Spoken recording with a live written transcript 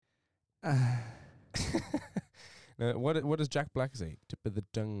Now, what does Jack Black say? Tip of the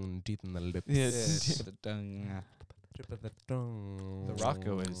tongue, teeth in the lips. Yes. The tongue. Tip of the tongue. The Rock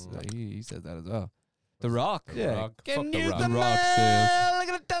always he says that as well. The Rock. Yeah. Rock. Can Fuck the you Rock. the Rock says. Look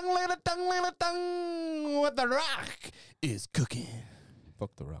at the tongue, look at the tongue, look at the tongue. What the Rock is cooking.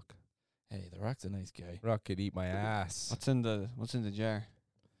 Fuck the Rock. Hey, the Rock's a nice guy. Rock could eat my ass. What's in the jar?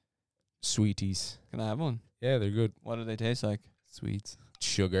 Sweeties. Can I have one? Yeah, they're good. What do they taste like? Sweets.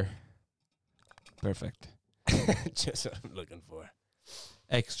 Sugar. Perfect. Just what I'm looking for.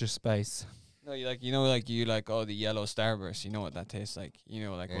 Extra spice. No, you like the yellow Starburst. You know what that tastes like. You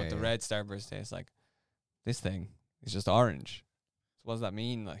know, like what the Yeah. red Starburst tastes like. This thing is just orange. So what does that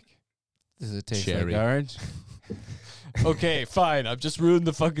mean? Like, Does it taste Cherry. like orange? okay, fine. I've just ruined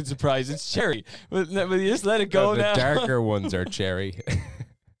the fucking surprise. It's cherry. Will you just let it go the now? darker ones are cherry.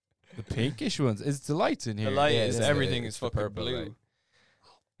 The pinkish ones. It's the lights in here. The light Yeah, is it's everything the- is it's the fucking purple blue. light.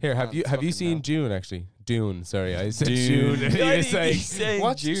 Here, have Oh, you it's have you fucking seen now. Dune actually? Dune, sorry, I said Dune. June. And he Why was do you like, keep saying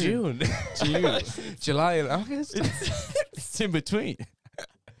what's June? June? June. July and August. It's in between.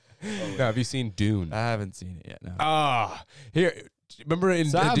 No, have you seen Dune? I haven't seen it yet. No. Ah, here. Remember in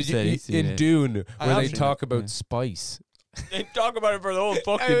Sam said he's seen in it. Dune I where have they seen talk it, about yeah. spice? They talk about it for the whole It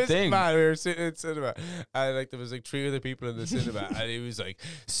fucking was thing. mad. We were sitting in cinema, and like there was like 3 other people in the cinema, and it was like,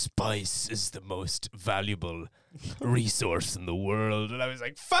 spice is the most valuable resource in the world, and I was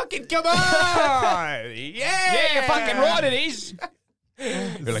like, fucking come on, yeah, you're fucking right, it is.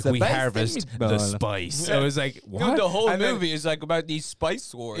 We're like, The we best harvest thing, the Ball. spice. I was like, You what? know, the whole And then- movie is like about these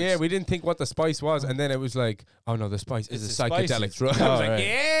spice wars. Yeah, we didn't think what the spice was, and then it was like, oh no, the spice is It's a the psychedelic spices. drug. I Oh, was like, right.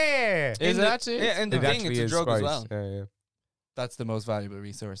 yeah, Is it actually? Yeah, and the It thing, actually it's a is drug as spice. well. Yeah. That's the most valuable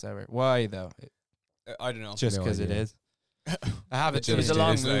resource ever. Why though? I don't know. Just No because it idea. is. I haven't It seen It's just a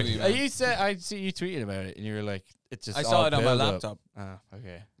long is, like- movie, man. You said I see you tweeted about it, and you were like, "It's just." I saw all it on my build up. laptop. Oh,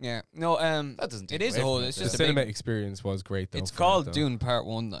 okay. Yeah. No, That doesn't. It take is away a whole- from it, it's The does just it? a big- cinema experience was great though. it's for called it, though. Dune Part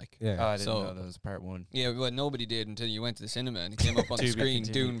 1, like. Oh, Yeah. I didn't So- know that was part 1. Yeah, but nobody did until you went to the cinema and it came up on To the be screen,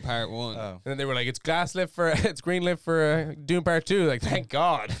 continued. Dune Part 1. Oh, And then they were like, it's it's green lit for Dune Part 2. Like, thank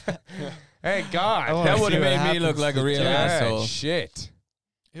God. Thank God. I wanna That see would have what made me look happens like a to real Jack. asshole. Shit.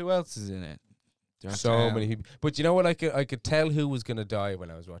 who else is in it? So many people. But you know what? I could tell who was going to die when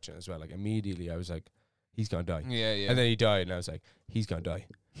I was watching it as well. Like, immediately I was like, he's going to die. Yeah, yeah. And then he died, and I was like, he's going to die.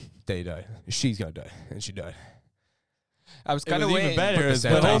 They die. She's going to die. And she died. I was It kind of was even waiting. better the as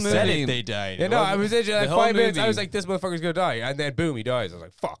whole when they said movie- it, they died. Yeah, It no, wasn't- I was in like the whole 5 minutes. I movie- was like, this motherfucker's going to die. And then, boom, he dies. I was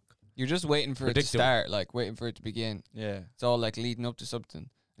like, fuck. You're just waiting for it to Predictable. start, like waiting for it to begin. Yeah. It's all like leading up to something.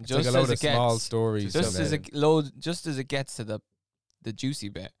 And It's just like a load as of it gets, small stories. just and as then- it gets to the juicy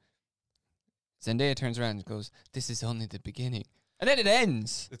bit, Zendaya turns around and goes, "This is only the beginning," and then it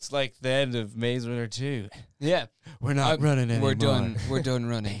ends. It's like the end of Maze Runner 2. Yeah, We're not running anymore. we're done. We're done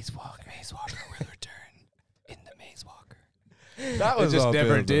running. Maze Walker. Maze Walker will return in the Maze Walker. That It just all never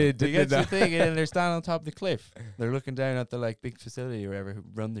build-up. did, They did get it? to the thing, and they're standing on top of the cliff. They're looking down at the like big facility or whatever who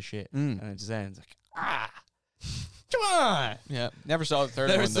run the shit, and it just ends like, come on. Yeah, never saw the third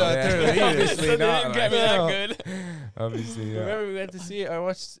Never one. saw though. the third one. Yeah. Obviously So they not, didn't get me like, that no. good. Obviously, yeah. Remember we went to see it. I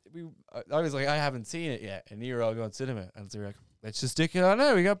was like, I haven't seen it yet, and you were all going cinema, and so we're like, let's just stick it on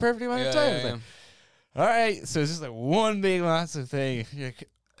now. We got perfectly amount of time. Yeah, It's yeah, like, all right, so it's just like one big massive thing. You're like,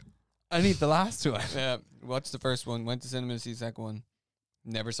 I need the last one. yeah. Watched the first one. Went to cinema to see the second one.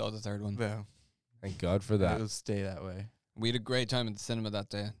 Never saw the third one. No, Thank God for that. it'll stay that way. We had a great time at the cinema that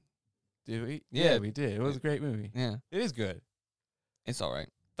day. Did we? Yeah. we did. It was a great movie. Yeah, It is good. it's all right.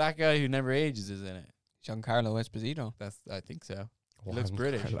 That guy who never ages is in it. Giancarlo Esposito. I think so. He looks Juan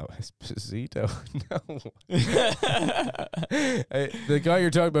British. Carlo Esposito. No. The guy you're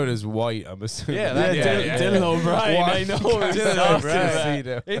talking about is white, I'm assuming. Yeah, that's Dylan O'Brien. I know who he's Dylan talking O'Brien.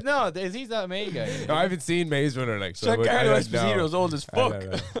 about. He's that main guy. No, I haven't seen Maze Runner, like, so I Giancarlo don't know. Esposito's old as I fuck.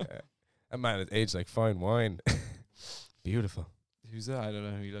 don't know. That man is aged like fine wine. Beautiful. Who's that? I don't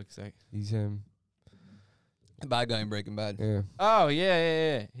know who he looks like. He's Bad guy in Breaking Bad. yeah. Oh,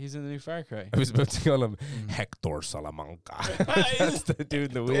 yeah. He's in the new Far Cry. I was about to call him Mm. Hector Salamanca. That's the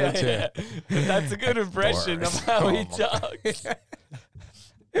dude in the Yeah, wheelchair. yeah. That's a good impression of how he talks.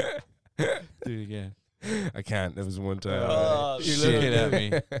 Do it again. I can't. There was one time. Oh, You're Shit. looking at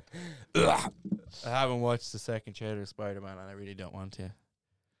me. I haven't watched the second trailer of Spider-Man, and I really don't want to.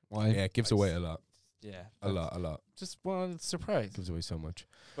 Why? Yeah, it gives away a lot. Yeah. A lot. Just wanted to surprise. Gives away so much.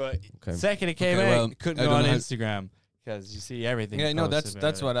 But Okay. second it came Okay, out, well, couldn't I go don't on know how- Instagram because you see everything. Yeah, no, posted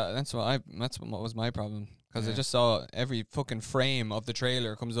that's about what was my problem because I Yeah. just saw every fucking frame of the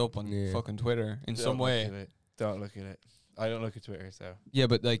trailer comes up on Yeah. fucking Twitter in it. some way. Don't look at it. I don't look at Twitter, so. Yeah,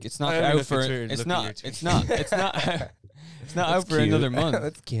 but like it's not I only out look at for Twitter and it's look at not your it's tweets. not it's not it's not out That's for cute. another month.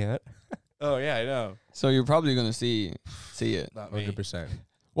 That's cute. Oh yeah, I know. So you're probably gonna see it. Not me. 100%.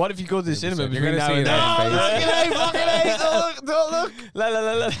 What if you go to the cinema 100%. You're between gonna now see and it then? on face. Don't look. La la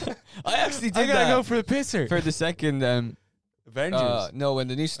la la. I actually I did gotta that go for the pisser. for the second. Avengers. No, when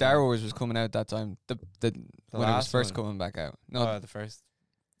the new Star Wars was coming out that time, the when it was last first one. coming back out. No, The first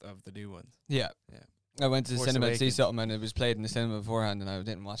of the new ones. yeah. Yeah. I went to the Force cinema to see Awakens. something and it was played in the cinema beforehand and I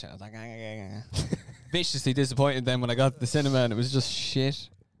didn't watch it. I was like, viciously disappointed then when I got to the cinema and it was just shit.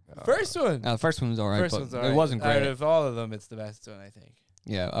 First one. Now, the first one was alright, First but one's it alright. wasn't Out great. of all of them, it's the best one, I think.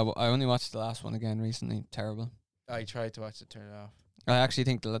 Yeah, I only watched the last one again recently. Terrible. I tried to watch it, turn it off. I actually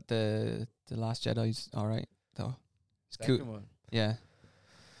think the Last Jedi's alright though. It's Second cool. one. Yeah.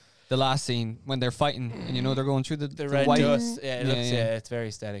 The last scene when they're fighting and you know they're going through the Red white. dust. Yeah, it Yeah, looks. yeah. Yeah, it's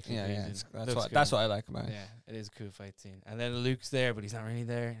very static. Yeah, yeah. That's Looks what good. I like about it. Yeah, it is a cool fight scene. And then Luke's there, but he's not really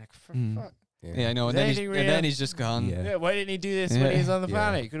there. Like, for fuck. Yeah, I know. Is And then, anything and real? then he's just gone. Yeah. Yeah, why didn't he do this when Yeah. he was on the Yeah.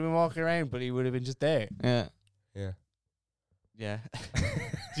 planet? He could have been walking around, but he would have been just there. Yeah. Yeah. Yeah.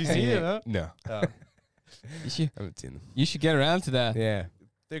 Did you see it? Huh? No. Oh. I haven't seen them. You should get around to that. Yeah.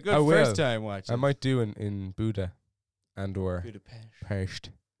 They're good I will. first time watching. I might do in Buddha and or Budapest. Perished.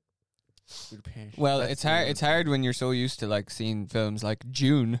 Budapest. Well, That's it's the hard. one. It's hard when you're so used to like seeing films like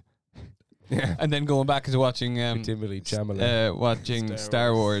June, Yeah. and then going back to watching Timothy Chalamet. watching Star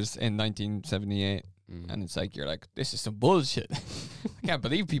Star Wars. Wars in 1978, Mm. and it's like you're like, this is some bullshit. I can't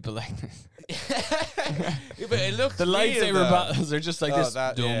believe people like this. Yeah, but it looks The real, lightsaber though. battles are just like Oh, this.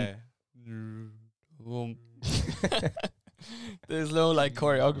 that, Dum, yeah. dum. There's no like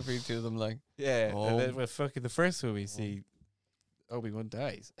choreography to them. Like, Yeah, Oh. and then with fucking the first one we see Obi-Wan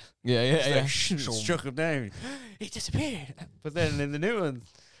dies. yeah, yeah, It's yeah. like, struck him down. He disappeared. But then in the new ones,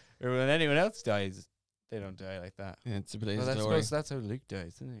 or when anyone else dies, they don't die like that. Yeah, it's a blaze Well, of that's, glory. that's how Luke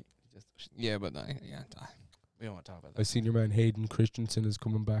dies, isn't he? Just, Yeah, but yeah. we don't want to talk about I that. seen your man Hayden Christensen is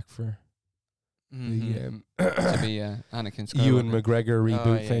coming back for Mhm. the To be Anakin Skywalker. Ewan McGregor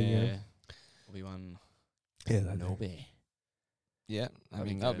reboot thing. Yeah. Obi-Wan Yeah, that Kenobi. Yeah, I That'd be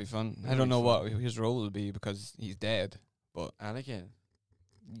mean that'd be good. fun. I That'd don't be know what fun. his role will be because he's dead. Anakin.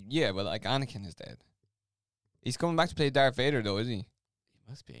 Yeah, but like Anakin is dead. He's coming back to play Darth Vader though, is he? He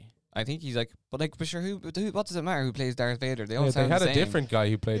must be. I think he's like, but sure, who what does it matter who plays Darth Vader? They all Yeah, they sound had the a same. different guy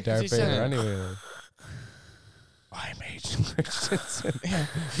who played Yeah, 'cause Darth he Vader said- anyway. I'm Hayden Christensen.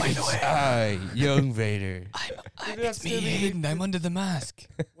 By the way, Aye, young Vader. Maybe it's that's me, still the- Hayden. I'm under the mask.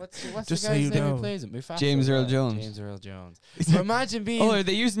 What's Just the so guy's you name know. who plays him? Mufasa James as Earl well. Jones. James Earl Jones. But imagine being. Oh, are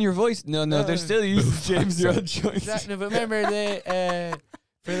they using your voice? No, No. they're still using James Earl Jones. Exactly, but remember the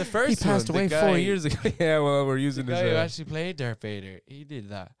for the first He passed one, away the 4 guy- years ago. Yeah, well, we're The using his. guy who actually played Darth Vader, he did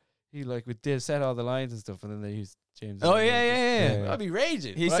that. He did set all the lines and stuff, and then they used James. Oh Earl yeah, Jones. yeah, yeah. Yeah. I'd be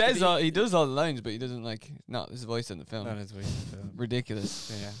raging. He What? says He- all, he does all the lines, but he doesn't like not his voice in the film. Not his voice in the film.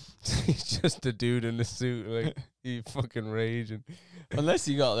 Ridiculous. Yeah. He's just a dude in a suit, like he fucking raging. Unless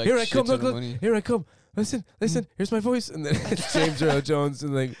you got like Here I shit come, ton look, of look. money. Here I come. Listen. Here's my voice, and then it's James Earl Jones,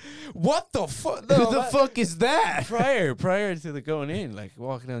 and like, What the fuck? who the fuck is that? prior to the going in, like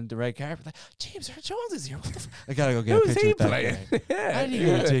walking on the red carpet, like James Earl Jones is here. What the fuck? I gotta go get a Who's picture he with that playing? guy. Yeah, I need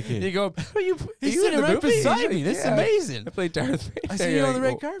a ticket. You go. Are you? He's you in sitting the right movie? beside He's me. like, This is yeah. amazing. I played Darth Vader. I see you on the You're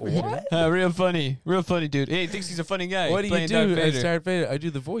red like, carpet. What? Real funny dude. Hey, he thinks he's a funny guy. What do you playing do Darth as Vader. Darth Vader? I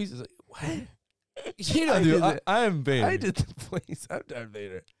do the voice. It's like, what? You I know, did dude, it. I'm Vader. I did the voice. I'm Darth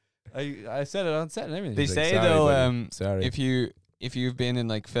Vader. I said it on set and everything. They He's like, say "Sorry, though, buddy. Sorry. if you've been in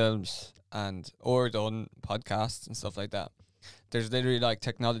like films and or done podcasts and stuff like that, there's literally like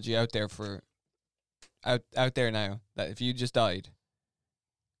technology out there for out there now that if you just died,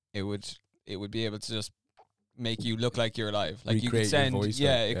 it would be able to just make you look like you're alive. Like you could Recreate your send, voice,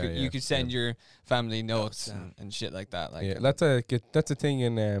 yeah, like, you could send your family notes sound. and shit like that. Like, yeah, that's a thing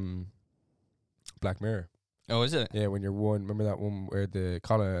in Black Mirror. oh, is it? Yeah, when you're one, remember that one where the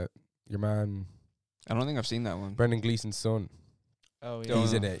your man I don't think I've seen that one. Brendan Gleeson's son. Oh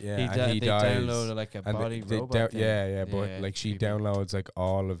He's yeah. in it. Yeah, He, and he they dies. downloaded like a And body they robot. thing. yeah, but Yeah, like she people- downloads like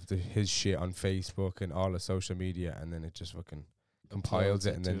all of his shit on Facebook and all the social media, and then it just fucking compiles Uploads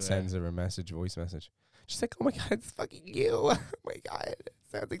it and then to, sends her a voice message. She's like, "Oh my god, it's fucking you! Oh my god, it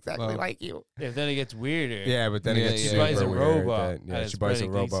sounds exactly Well, like you." Yeah, then it gets weirder. Yeah, but then Yeah, it gets She yeah, buys a super weird robot. that- yeah, and she buys a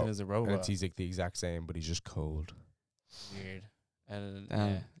Brendan Gleeson robot, As a and robot. it's he's like the exact same, but he's just cold. Weird. And Damn. yeah,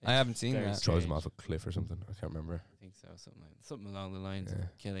 I it's haven't seen very that. Throws him strange. off a cliff or something. I can't remember. I think so. Something along the lines Yeah.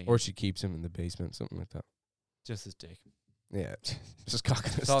 of killing. Or him. she keeps him in the basement, something like that. Just his dick. Yeah, just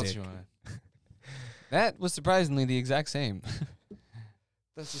cocking a That's all stick. she wanted. That was surprisingly the exact same.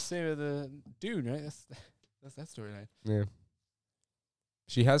 That's the same with the dude, right? That's that storyline. Yeah.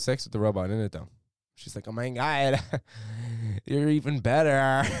 She has sex with the robot in it though. She's like, oh my God, you're even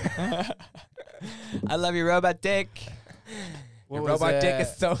better. I love your robot dick. Your What was, robot dick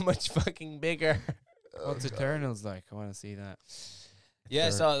is so much fucking bigger. What's Eternals like? I want to see that. Yeah, I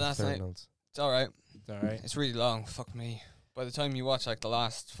saw it last night. Eternals. It's alright. It's alright. It's really long. Fuck me. By the time you watch like the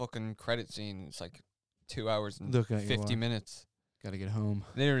last fucking credit scene, it's like 2 hours and Looking at your 50 watch. minutes. Gotta get home.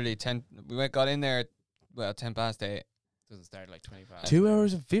 Literally 10. Got in there at, well, 10 past 8. Doesn't start like 20 past. 2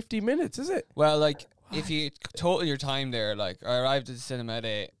 hours and 50 minutes, is it? Well, like, if you total your time there, like, I arrived at the cinema at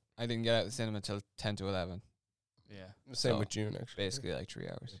 8. I didn't get out of the cinema till 10 to 11. Yeah. Same So, with June, actually. Basically, like 3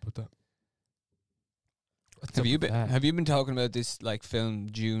 hours. Put that. Have you with been that? Have you been talking about this like film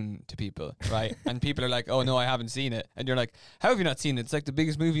June to people, right? And people are like, "Oh no, I haven't seen it," and you're like, "How have you not seen it? It's like the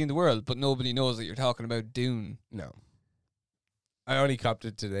biggest movie in the world," but nobody knows that you're talking about Dune. No. I only copped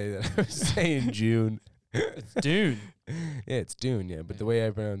it today that I was saying June. It's Dune. Yeah, it's Dune, yeah. But the way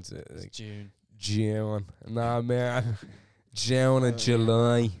I pronounce it, It's like, June. June. Nah, man. June and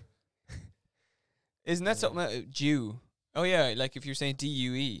July. Isn't that something Jew? Oh yeah, like if you're saying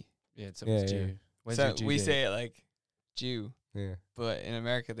DUE, Yeah, it's Yeah, Jew. yeah. When's so your Jew we day? say it like Jew, Yeah. but in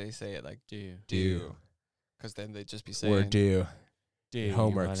America they say it like Jew. do, because then they'd just be saying We're due. Do Your you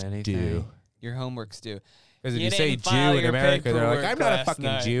homework's want due. anything? your homework's due. Because if You you say didn't Jew file in your America, they're like, paperwork I'm not a last fucking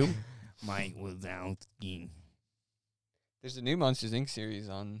night. Jew. Mike was out skiing. There's a new Monsters Inc. series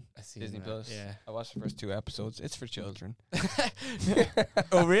on I see Disney that. Plus. Yeah. I watched the first 2 episodes. It's for children.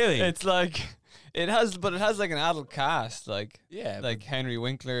 Oh really? It's like it has like an adult cast, like yeah. like Henry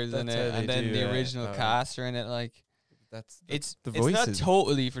Winkler's in that's it, how and they then do, the original oh. cast are in it. Like that's it's the it's not voices.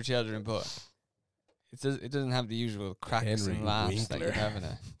 totally for children, but it doesn't have the usual cracks Henry and laughs that you Winkler. have in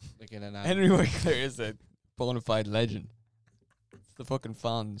it. like in an Henry Winkler is a bona fide legend. It's the fucking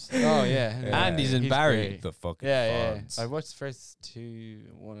Fonz. Oh yeah. Andy's in He's Barry. great. The fucking Yeah, Fonz. yeah. I watched the first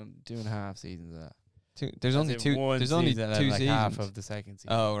 2.5 seasons of that. There's only two. There's only season and two like seasons. half of the second season.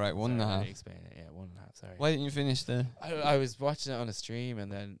 Oh right, one and a Sorry, I half. already explained it. Yeah, 1.5. Sorry. Why didn't you finish the? I was watching it on a stream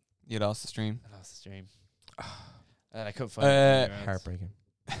and then You lost the stream. I lost the stream. And I couldn't find it. anywhere else. Heartbreaking.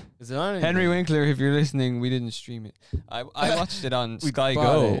 Is it on? Henry anything? Winkler, if you're listening, we didn't stream it. I watched it on We Sky bought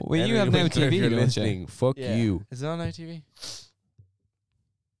Go. it. Well, you Henry have now Winkler, if TV, you're don't you? listening, fuck Yeah. you. Is it on ITV?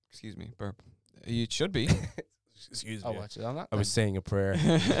 Excuse me, burp. You should be. Excuse I'll watch it on that. I was saying a prayer.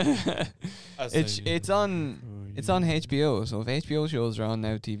 It's on HBO. So if HBO shows are on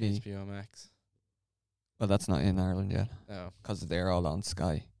now TV, HBO Max. well, that's not in Ireland yet Oh. because they're all on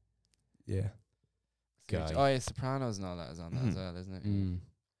Sky. Yeah. Guy. Oh yeah, Sopranos and all that is on that as Mhm. well, isn't it? Mm.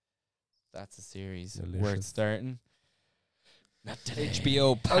 That's a series Delicious. worth starting. Not today.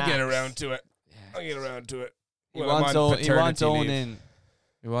 HBO. I'll get Pax. around to it. Yeah. I'll get around to it. He Well, I'm wants on own. He wants paternity own leave. in.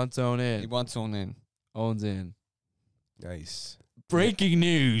 He wants own He in. wants own in. Owns in. Nice. Breaking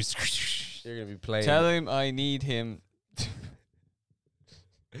news. You're gonna be playing. Tell him I need him.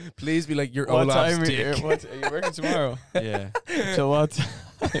 Please be like your What Olaf's time are you, dick. what, are you working tomorrow? Yeah. So what?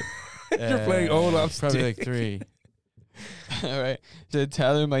 You're playing Olaf's probably dick. like 3. All right. To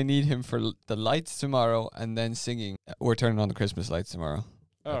tell him I need him for the lights tomorrow and then singing. We're turning on the Christmas lights tomorrow.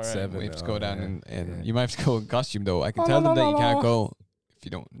 All right. 7. We have to Oh, go down yeah. and Yeah. you might have to go in costume though. I can tell them that you can't go if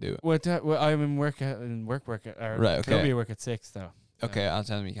you don't do it. Well, I'm in work at work at Right, okay. Columbia work at 6 though. Okay, I'll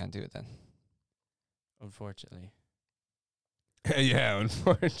tell them you can't do it then. Unfortunately. Yeah,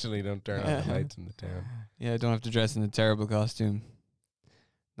 unfortunately, don't turn on the Yeah. lights in the town. Yeah, I don't have to dress in a terrible costume.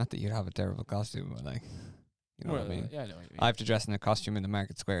 Not that you'd have a terrible costume, but like, you know what I mean. Yeah, I know what you mean. I have to dress in a costume in the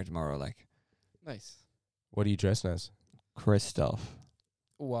market square tomorrow, like Nice. What are you dressing as? Christoph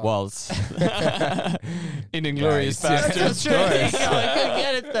Wow. Waltz in Inglorious Guys, yeah, Bastards. of course. I couldn't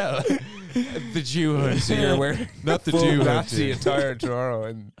get it though. The Jew hunt. So you're wearing Not the full Jew Nazi hunt. attire tomorrow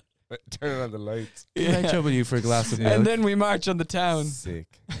and turning on the lights. Can I trouble you for a glass of milk? And then we march on the town. Sick.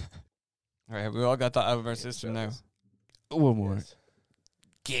 All right, we all got that out of our system now. One more. Yes.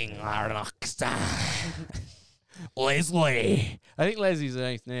 King Rockstar. Leslie. I think Leslie's a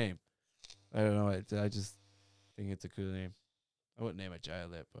nice name. I don't know. I just think it's a cool name. I wouldn't name a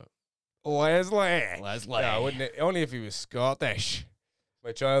child that, but Leslie. Leslie. Yeah, I wouldn't. Only if he was Scottish.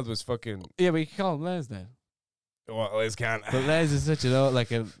 My child was fucking. Yeah, but you can call him Les then. Well, Les can't. But Les is such an old,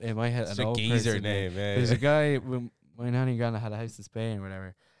 like in my head, It's an a old geezer person name. Yeah, There's yeah. a guy when my nanny and had a house in Spain or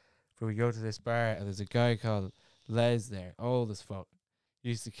whatever. But we go to this bar and there's a guy called Les there, old as fuck. He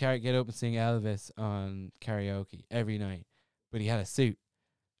used to get up and sing Elvis on karaoke every night, but he had a suit,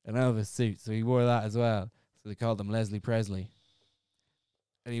 an Elvis suit, so he wore that as well. So they called him Leslie Presley,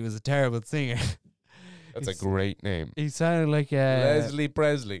 and he was a terrible singer. That's a He's- great name. He sounded like Leslie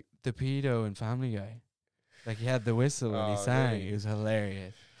Presley. the pedo in Family Guy. Like he had the whistle when he Oh, sang. really? It was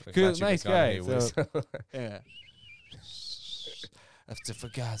hilarious. Like Cool, Matthew nice guy, McConaughey was. Yeah. It's a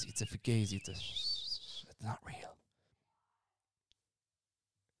fugazi. It's a fugazi. It's not real.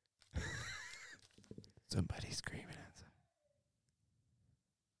 Somebody's screaming outside.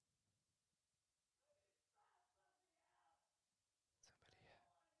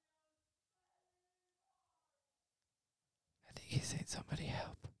 I think he's saying somebody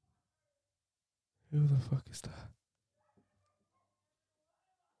help. Who the fuck is that?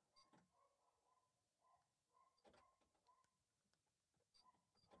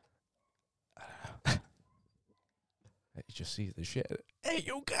 You just see the shit. Hey,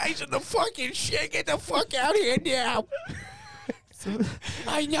 you guys in the fucking shit, get the fuck out here now.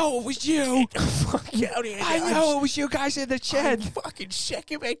 I know it was you. Get the fuck out here now. I know it was you guys in the I'm shed. fucking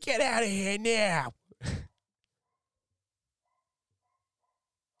sick of it. Get out of here now.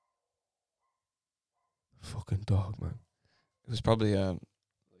 Fucking dog, man. It was probably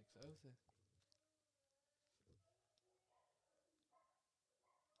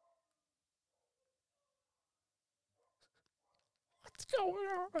What's going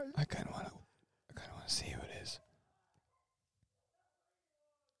on? I kind of want to see who it is.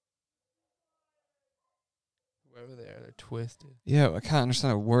 Whoever they are, they're twisted. Yeah, I can't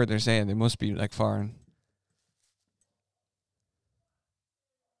understand a word they're saying. They must be like foreign.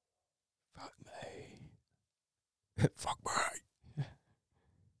 Fuck me. Fuck me.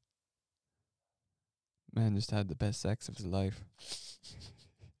 Man just had the best sex of his life.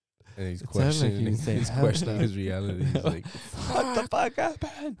 And he's It sounded like he questioning, was saying he's help questioning now. his reality. He's like, What the fuck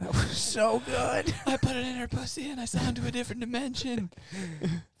happened? that was so good. I put it in her pussy and I saw into a different dimension.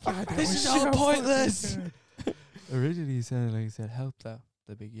 God, that This was is all so pointless. fucking Originally, he sounded like he said help, though.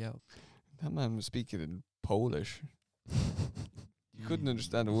 The big yelp. That man was speaking in Polish. You couldn't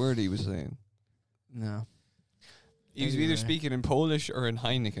understand a word he was saying. No. He was Anyway. either speaking in Polish or in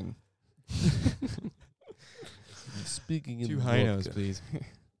Heineken. good. Speaking in 2 high notes, vodka. please.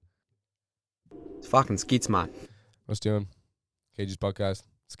 It's fucking skeets, man. What's doing? Cage's podcast,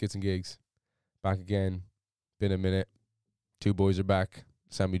 Skits and Gigs. Back again. Been a minute. 2 boys are back.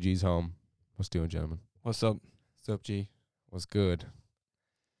 Sammy G's home. What's doing, gentlemen? What's up? What's up, G? What's good?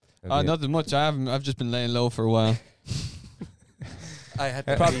 And the- Nothing much. I've just been laying low for a while. I had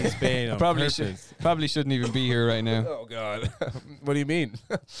to Probably- be in Spain on probably purpose. Probably shouldn't even be here right now. Oh, God. What do you mean?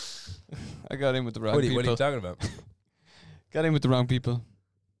 I got in with the wrong What are people. you talking about? Got in with the wrong people.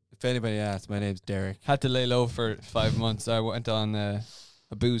 If anybody asks, my name's Derek. Had to lay low for 5 months. I went on a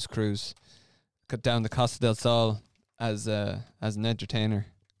booze cruise. Got down the Costa del Sol as an entertainer.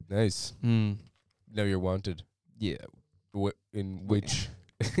 Nice. Mm. Now you're wanted. Yeah. In which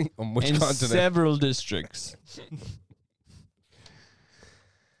on which in continent? several districts.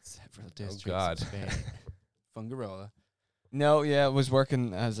 Several districts God. in Spain. Fungarola. No, yeah, I was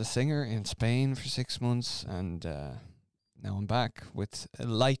working as a singer in Spain for 6 months, and now I'm back with a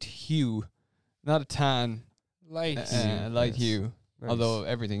light hue, not a tan, Light. light Yes. hue. Nice. Although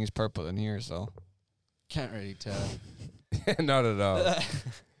everything is purple in here, so. Can't really tell. Not at all.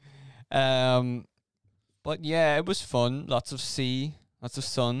 But yeah, it was fun. Lots of sea, lots of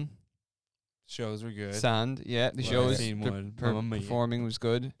sun, Shows were good. sand. Yeah, the Well, shows, I've seen the one. Mamma Mia. performing was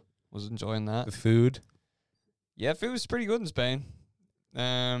good. Was enjoying that. The food. Yeah, food was pretty good in Spain.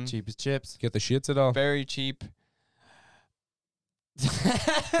 Cheap as chips. Get the shits at all. Very cheap.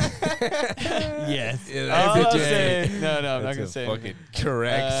 Yes. Yeah, All every I'll day. say- no, I'm not That's gonna a say fucking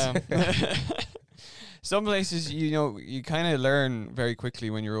correct. Some places, you kind of learn very quickly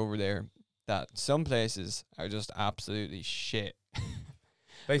when you're over there that some places are just absolutely shit.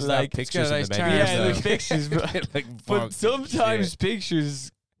 Places like, have it's pictures got a in nice the charm, menu. Yeah, though. the pictures, but, like but fucking sometimes shit.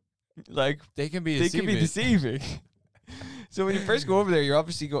 pictures, like, They can be they deceiving. can be deceiving. So when you first go over there,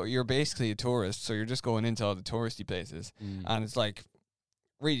 you're basically a tourist, so you're just going into all the touristy places, Mm. and it's like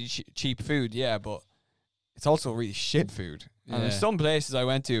really cheap food, yeah, but it's also really shit food. And there's Yeah. some places I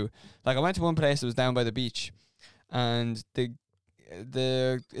went to, like I went to one place that was down by the beach, and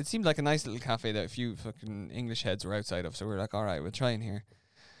it seemed like a nice little cafe that a few fucking English heads were outside of, so we are like, all right, we'll try in here.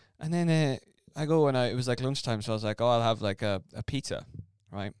 And then I go and it was like lunchtime, so I was like, oh, I'll have like a pizza,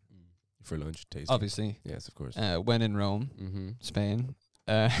 right? For lunch, tasty. Obviously, Yes, of course. when in Rome, Mm-hmm. Spain.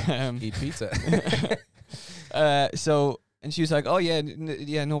 Eat pizza. So, and she was like, "Oh yeah,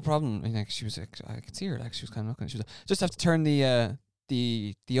 yeah, no problem." And like, she was like, I could see her, like she was kind of looking. She was like, "Just have to turn the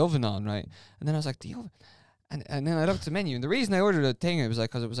oven on, right?" And then I was like, "The oven," and then I looked at the menu, and the reason I ordered a thing, it was like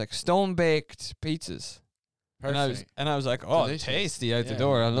because it was like stone baked pizzas. Perfect. And I was like, "Oh, Delicious. tasty out the Yeah.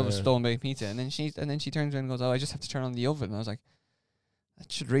 door! I love a Yeah. stone baked pizza." And then she turns around and goes, "Oh, I just have to turn on the oven." And I was like,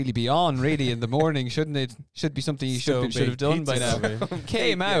 That should really be on, really, in the morning, shouldn't it? Should be something you should have done by now.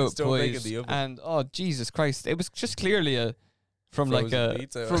 Came out, still making boys, the oven. and oh Jesus Christ, it was just clearly from Frozen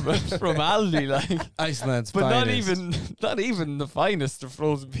pizza. from Aldi, like, Iceland's but finest. not even the finest of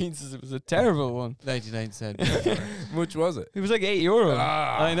frozen pizzas. It was a terrible one. 99 cents. How much was it? It was like €8.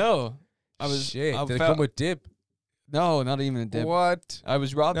 Ah, I know. I was shit. I Did it felt- come with dip? No, not even a dip. What? I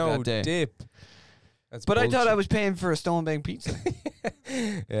was robbed No that day. dip. That's But I thought I bullshit. was paying for a stone baked pizza.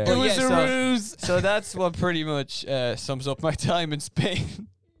 Yeah. It Well, was yeah, a so- ruse. So that's what pretty much sums up my time in Spain.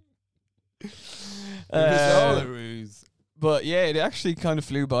 It was all Uh, a ruse. But yeah, it actually kind of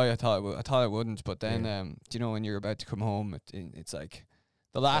flew by. I thought it wouldn't. But then, do you know when you're about to come home, it's like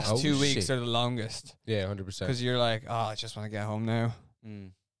the last Oh, 2 weeks shit. are the longest Yeah, 100%. because you're like, oh, I just want to get home now.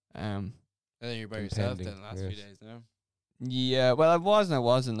 Mm. Um, And then you're by yourself Impending, then the last yes. few days, no? yeah. Well, I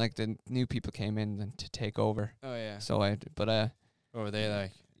wasn't. Like the new people came in then to take over. Oh, yeah. So What were they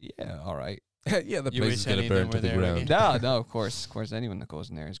like? yeah, all right. yeah, the You place wish is going any to of burn them to were the there, ground. Ricky. No, of course, anyone that goes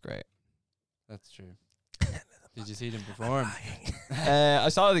in there is great. That's true. Did you see them perform I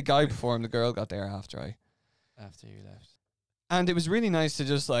saw the guy perform. The girl got there after after you left? and it was really nice to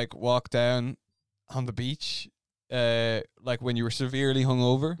just like walk down on the beach, like when you were severely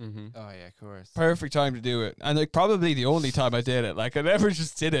hungover. Mm-hmm. Oh, yeah, of course. Perfect time to do it, and like probably the only time I did it. Like I never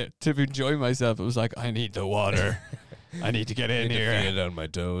just did it to enjoy myself. It was like I need the water. I need to get in Feel here it on my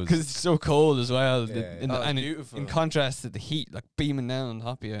toes. because it's so cold as well. Yeah, In, Oh, and beautiful. in contrast to the heat, like beaming down on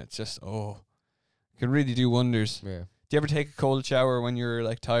top of you, it's just can really do wonders. Yeah. Do you ever take a cold shower when you're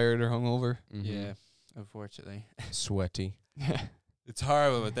like tired or hungover? Mhm. Yeah, unfortunately. Sweaty. It's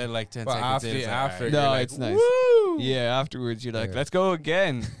horrible, but then like 10 But seconds after- in, it's like, after alright. No, you're like, it's nice. Woo! Yeah, afterwards you're like, Yeah. let's go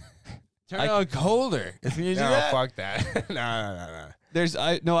again. Turn I- it on colder. Can you do No, that? fuck that. no. There's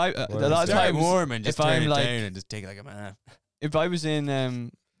a lot of Start times warm and just if turn I'm it like- down and just take like a man. if I was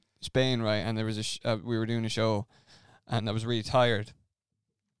in Spain, right, and there was we were doing a show, and I was really tired,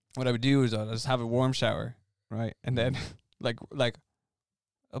 what I would do is I'd just have a warm shower, right, and then like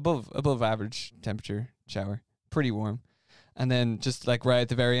above average temperature shower, pretty warm, and then just like right at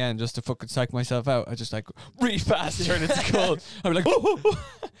the very end, just to fucking psych myself out, I just like really fast turn it to cold. I'm like,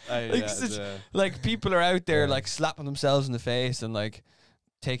 Like, like people are out there Yeah. like slapping themselves in the face and like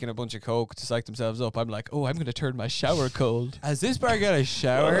taking a bunch of coke to psych themselves up. I'm like, oh, I'm gonna turn my shower cold. Has this bar got a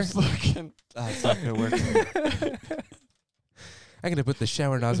shower? Fucking That's not gonna work. I'm going to put the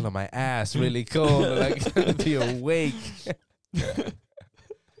shower nozzle on my ass really cold and I'm going to be awake.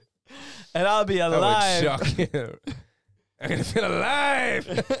 and I'll be That would alive. shock you. I'm going to feel alive.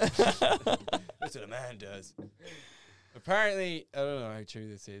 That's what a man does. Apparently, I don't know how true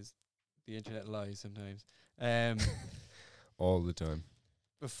this is. The internet lies sometimes. All the time.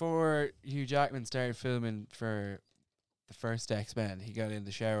 Before Hugh Jackman started filming for the first X-Men, he got in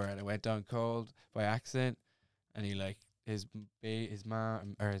the shower and it went down cold by accident, and he like his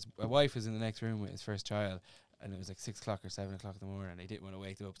mom or his wife was in the next room with his first child, and it was like 6 o'clock or 7 o'clock in the morning, and he didn't want to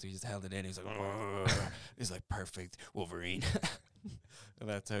wake them up, so he just held it in. He was like, he's like perfect Wolverine, and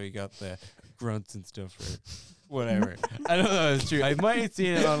that's how he got the grunts and stuff or whatever. I don't know if it's true. I might have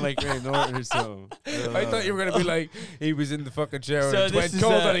seen it on like Graham Norton or something. I thought you were going to be like, he was in the fucking shower So and it this went is,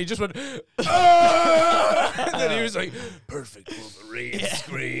 cold and he just went, "Ah!" And then he was like, perfect Wolverine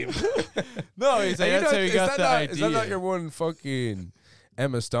scream. No, he's like, And that's how he got the idea. Is that not your one fucking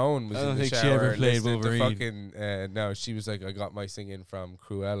Emma Stone was I in don't the think she shower ever and played listening to Wolverine. fucking, no, she was like, I got my singing from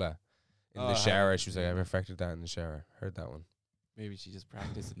Cruella in Oh, the I shower. haven't She was like, I perfected that in the shower. Heard that one. Maybe she just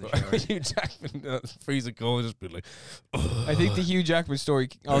practiced in the But shower. Hugh Jackman, freezing cold, just be like, I think the Hugh Jackman story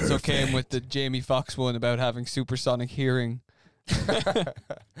also came with the Jamie Foxx one about having supersonic hearing.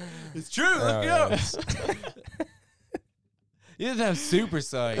 It's true. Look it Oh, up. He doesn't have super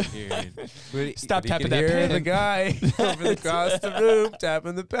sight here. Stop You tapping can that hear pen. the guy over across the room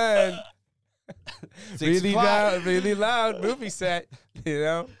tapping the pen. Really loud, really loud movie set, you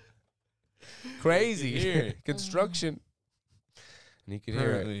know? Crazy. hear it. Construction. And he could hear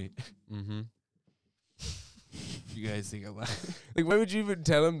it. Apparently, Mm-hmm. you guys think I'm like, Like, why would you even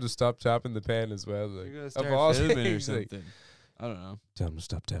tell him to stop tapping the pen as well? Like, you're gonna of start all filming or things, like, something. I don't know. tell him to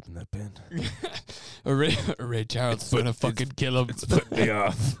stop tapping that pen. Ray Charles gonna fucking kill him. It's putting me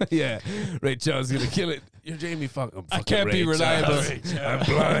off. Yeah, Ray Charles is gonna kill it. You're Jamie Foxx. I can't be reliable. I'm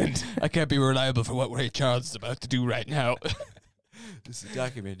blind. I can't be reliable for what Ray Charles is about to do right now. This is a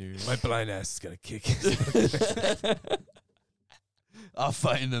documentary. My blind ass is gonna kick. I'll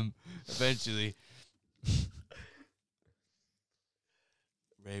find them eventually.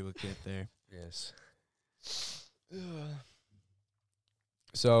 Ray will get there. Yes.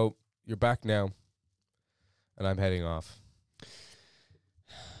 So you're back now, and I'm heading off.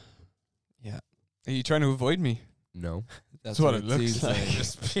 Are you trying to avoid me? No. That's what it looks seems like.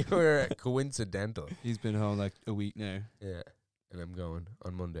 Just pure coincidental. He's been home like a week now. Yeah. And I'm going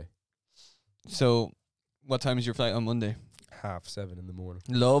on Monday. So, what time is your flight on Monday? 7:30 in the morning.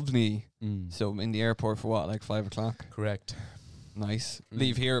 Lovely. Mm. So, in the airport for what, like 5 o'clock? Correct. Nice. Mm.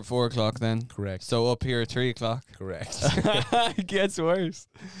 Leave here at 4 o'clock then. Correct. So, up here at 3 o'clock. Correct. It gets worse.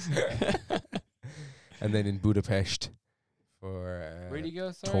 And then in Budapest for Where do you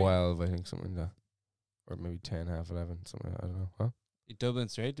go? Sorry, 12, I think, something like that. Or maybe 10, half 11, something like that. I don't know. Huh? you Dublin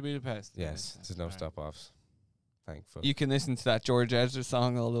straight to Budapest. Yes, there's no Alright. stop-offs. Thankful. You can listen to that George Ezra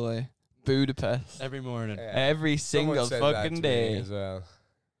song all the way. Budapest. Every morning. Every Someone single said that fucking to me day. as well.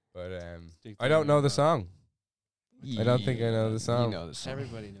 But Stick I don't know the together. song. I don't think I know the song. You know the song.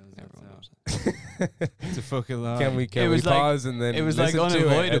 Everybody knows that Everyone song. knows it. It's a fucking lie. Can we It was like- pause and then It was like listen to it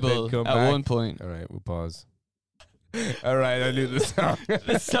and then unavoidable come at back? one point. All right, we'll pause. All right, I knew the song.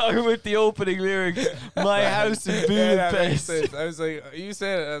 The song with the opening lyrics, "My house in Yeah, that makes Budapest." sense. I was like, you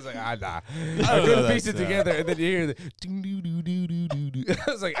said it. I was like, nah. I don't know couldn't that piece it song. together, and then you hear the doo doo doo doo doo doo doo.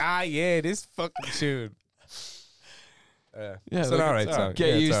 I was like, yeah, this fucking tune. Yeah, it's an look, alright it's song. Get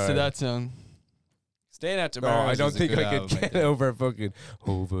Yeah, it's used to alright. that song. Staying out No, tomorrow. I don't think I could get over fucking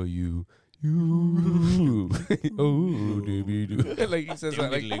over you. Oh, doo-doo-doo. Like he says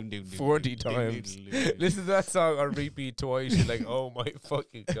that like 40 times. Listen to that song on repeat twice. You're like, oh my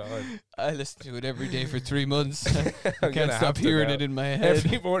fucking god! I listen to it every day for 3 months. I I'm can't gonna stop have to hearing now. it in my head.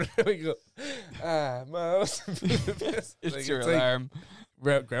 Every morning we go, my house in Budapest. It's Like, your like alarm.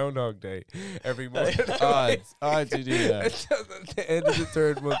 Groundhog Day every morning. Odds you do that. At the end of the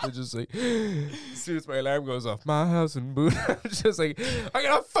third month, it's just like, as soon as my alarm goes off, my house in Budapest. I'm just like, I'm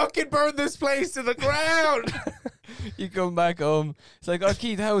gonna fucking burn this place to the ground. You come back home. It's like, oh,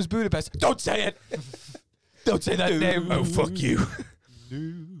 Keith, how was Budapest? Don't say it. Don't say that name. Oh, fuck you.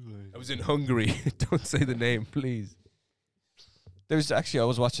 I was in Hungary. Don't say the name, please. There's actually, I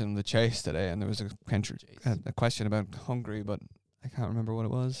was watching The Chase today, and there was a question about Hungary, but I can't remember what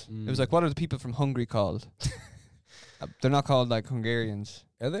it was. It was like, what are the people from Hungary called? They're not called like Hungarians.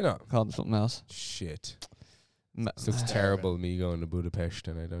 Are they not? They're called something else. Shit. Ma- This looks terrible, me going to Budapest,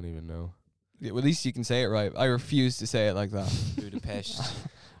 and I don't even know. Yeah, well, at least you can say it right. I refuse to say it like that. Budapest.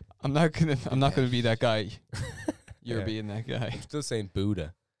 I'm not gonna be that guy. You're Yeah. being that guy. I'm still saying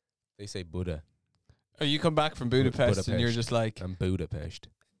Buddha. They say Buddha. Oh, you come back from Budapest, and you're Budapest. just like, I'm Budapest.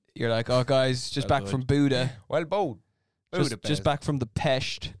 you're like, oh guys, just Oh, back good. from Buda. Well, bold. Just back from the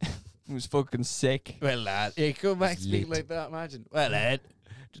Pest. It was fucking sick. Well, lad, yeah, come back It's speak lit. like that. Imagine. Well, lad,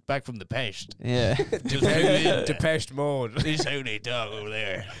 just back from the pest. Yeah. Depeche Mode. This is how they talk over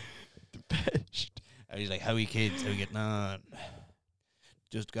there. The pest. I was like, how you kids? How you getting on?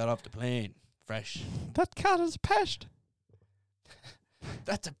 Just got off the plane, fresh. That cat is Pest.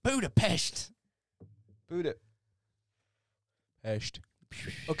 That's a Budapest. Buda. Pest.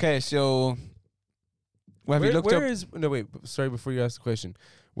 Okay, so have you looked where up? is? No, wait. Sorry, before you ask the question,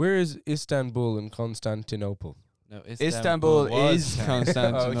 where is Istanbul and Constantinople? No, Istanbul is was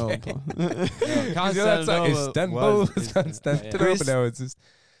Constantinople. You know that song, Istanbul was is Constantinople. Gris- No, it's just.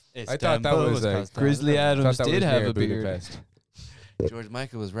 I thought that Istanbul was like Constantinople. Grizzly I Adams thought that did was have near a beard. Budapest. George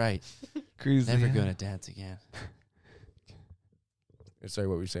Michael was right. Grizzly Never Adams. gonna dance again. Sorry,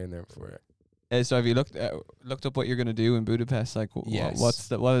 what were you saying there before? So have you looked up what you're gonna do in Budapest? Like, Yes.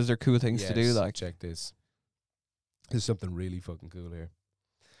 what is there cool things to do? Yes, Like, check this. There's something really fucking cool here.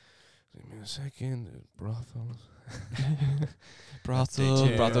 Give me a second. Brothels.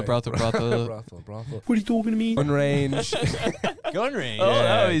 brothel. Brothel. What are you talking to me? Gun range. Gun range. Oh,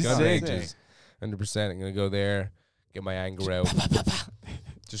 that was gun sick. ranges. 100%. I'm gonna go there, get my anger out.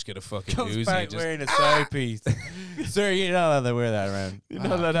 Just get a fucking Comes Uzi. back Just, wearing a side piece. Sir, you're not allowed to wear that around. You're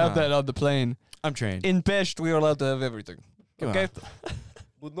not allowed to have that on the plane. I'm trained. In Pest, we are allowed to have everything. Come okay.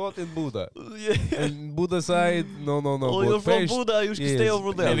 but not in Buda. Yeah. In Buda side, no. Oh, you're But from Pest- Buda. You can yes. stay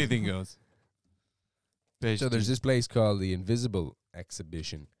over there. Anything goes. So there's this place called the Invisible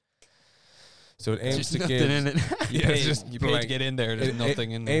Exhibition. So it aims There's to nothing give. in it. Yeah, it's just you pay to blank. get in there. There's It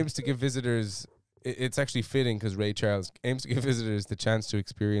nothing in there. aims to give visitors. It's actually fitting because Ray Charles aims to give visitors the chance to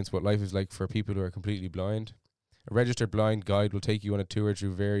experience what life is like for people who are completely blind. A registered blind guide will take you on a tour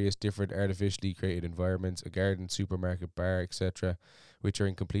through various different artificially created environments, a garden, supermarket, bar, etc., which are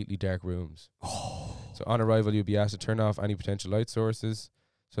in completely dark rooms. So on arrival, you'll be asked to turn off any potential light sources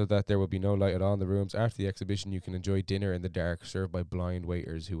so that there will be no light at all in the rooms. After the exhibition, you can enjoy dinner in the dark, served by blind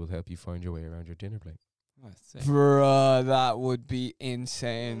waiters who will help you find your way around your dinner plate. Bruh, that would be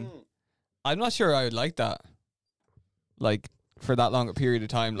insane. I'm not sure I would like that. Like, for that long a period of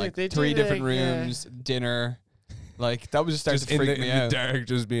time. Yeah, Like, they do 3 different like, rooms, dinner. Like that was just starting Just to freak in me the out. dark,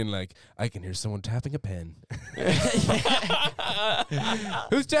 just being like, I can hear someone tapping a pen.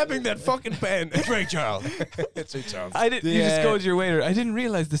 Who's tapping that fucking pen? It's Ray Charles. It's Ray Charles. I did. You just go to your waiter. I didn't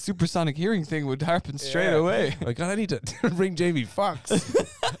realize the supersonic hearing thing would happen straight Yeah. away. Like, God, I need to ring Jamie Foxx.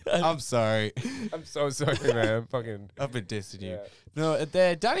 I'm sorry. I'm so sorry, man. I'm fucking. I've been dissing you. Yeah. No,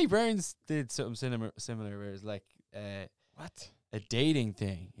 Danny Burns did something similar where it's like What? a dating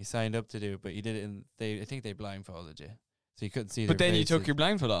thing. He signed up to do, but he did it in. I think they blindfolded you, so you couldn't see. But their then you took faces. your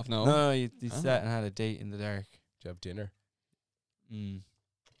blindfold off. No. No, you Oh. sat and had a date in the dark. Did you have dinner?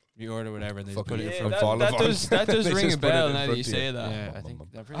 You order whatever, and they just Fucking put it in Yeah, front. from that Volavon. does They ring a just put it bell in now that front you of say that. Yeah, I think.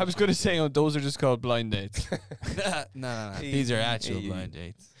 I'm pretty I was sure- going to say, those are just called blind dates. no. These are actual Hey. blind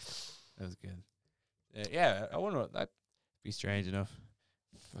dates. That was good. Yeah, I wonder what that'd be strange enough.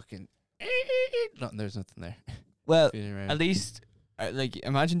 Fucking. Nothing. There's nothing there. Well, Feeling around. at least, like,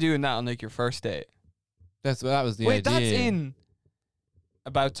 imagine doing that on like your first date. that was the Wait, idea. that's in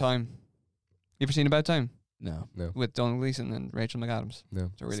About Time. You ever seen About Time No. with Donald Gleason and Rachel McAdams? No.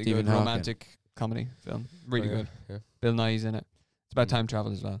 It's a really Stephen good Hawking. romantic comedy film. Really Oh, yeah, good. Yeah. Bill Nye's in it. It's about Mm. time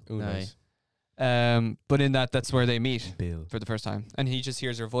travel as well. Ooh, Nice. nice. But in that's where they meet Bill. for the first time, and he just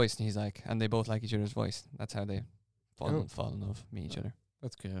hears her voice, and he's like, and they both like each other's voice. That's how they Oh. fall in love, meet each other.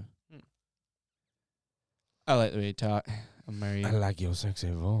 That's good. Mm. I like the way you talk. I'm married. I like your sexy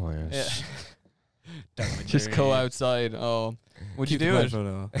voice. Just go outside. Oh, would you do it?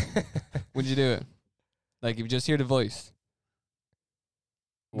 Would you do it? Like, if you just hear the voice,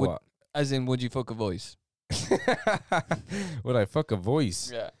 Would- What? as in, would you fuck a voice? Would I fuck a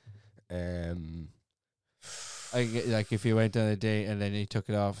voice? Yeah. I get, like if you went on a date and then you took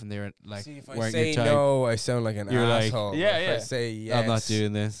it off and they were like, See, if I weren't say your type, no, I sound like an You're like, asshole. yeah, If yeah. I say yes, I'm not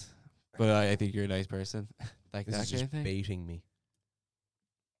doing this. But I think you're a nice person. Like This that is kind just of thing. baiting me.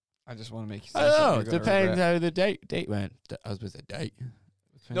 I just want to make you say I don't know. something you're gonna Depends regret. how the date went. I was with a date.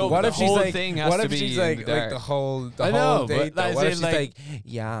 No, What but if the she's whole like? thing has What to if be she's in like the the dark. whole I whole know, but date? Though? that's What if in, she's like- like,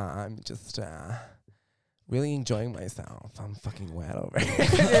 yeah, I'm just really enjoying myself. I'm fucking wet over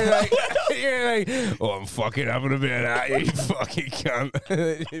here. you're like, oh, I'm fucking having a bit. You fucking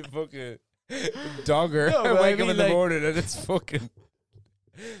cunt. You fucking dogger. No, but I I wake up mean, in the like- morning and it's fucking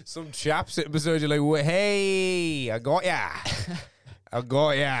some chap sitting beside you like, hey, I got ya. I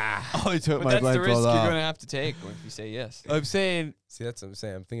got ya. I took But that's the risk you're going to have to take if you say yes. I'm saying See, that's what I'm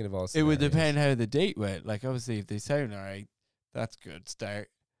saying. I'm thinking of all. it would scenarios. depend how the date went. Like obviously, if they sound alright, that's good start.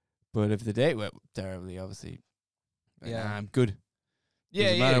 But if the date went terribly, obviously, like, Yeah. nah, I'm good. Yeah,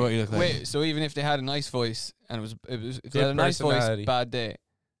 Doesn't yeah. matter what you look like. Wait, so even if they had a nice voice and it was if they Good had a nice voice, personality. bad day,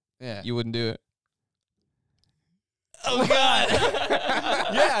 Yeah. you wouldn't do it. Oh God.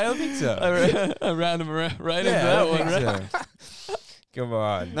 yeah, I don't think so. I ran him right into Yeah, I that don't one. think Right? so. Come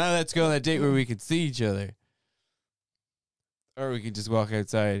on. Now let's go on a date where we can see each other, or we can just walk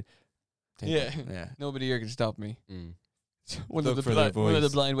outside. Take Yeah. it. Yeah. Nobody here can stop me. Mm. One Look of the for their one of the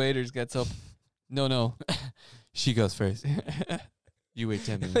voice. blind waiters gets up. No. She goes first. You wait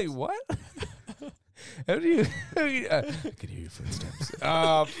 10 minutes. Like what? How do you? I can hear your footsteps.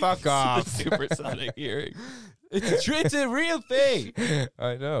 Oh, fuck off! Supersonic hearing. It's a real thing.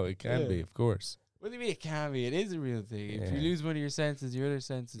 I know it can Yeah. be, of course. What do you mean it can be? It is a real thing. If Yeah. you lose one of your senses, your other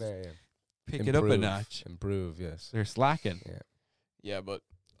senses Yeah, yeah. pick it up a Improve. notch. Improve, yes. They're slacking. Yeah, but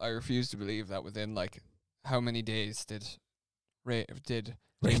I refuse to believe that within like how many days did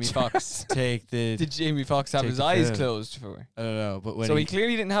Jamie Foxx Take the. did Jamie Foxx have Take his the eyes film. closed for? I don't know, but when So he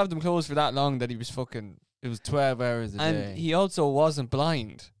clearly didn't have them closed for that long that he was fucking. it was 12 hours a day. And he also wasn't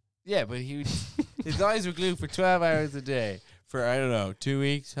blind. yeah, but he his eyes were glued for 12 hours a day for I don't know 2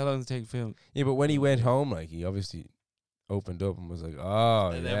 weeks. How long does it take to film? Yeah, but when he went home, like he obviously opened up and was like, "Oh,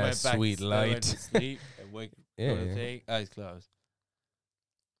 And then yeah, went back sweet to, then went light." to sleep and wake. Yeah, go to yeah. take, eyes closed.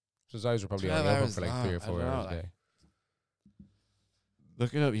 So his eyes were probably 12 only open hours for like long. 3 or I 4 don't know, hours a like- day.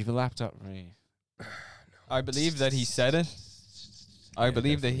 Look it up. You have a laptop for me. I believe that he said it. I Yeah,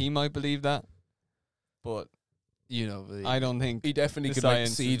 believe that definitely. he might believe that. But You know, believe I don't think. He definitely The could like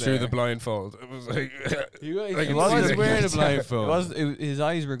science see is through there. the blindfold. It was like He was, Like he it was wasn't wearing a like- blindfold. His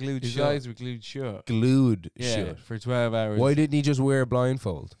eyes were glued His shut. eyes were glued shut. glued Yeah, shut. for 12 hours. Why didn't he just wear a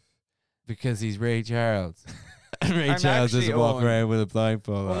blindfold? Because he's Ray Charles. And Ray I'm Charles actually doesn't walk on- around with a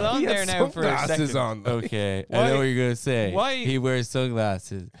blindfold Well, on. on He had there now for a sunglasses second. on. though. Okay, I Why- know what you're gonna say. why- He wears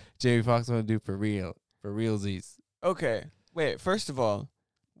sunglasses? Jamie Foxx want to do for realsies. Okay, wait. First of all,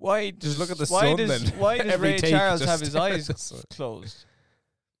 why Just look at the why sun does, then. Why does Every Ray take, Charles just have his stare at eyes the sun. closed?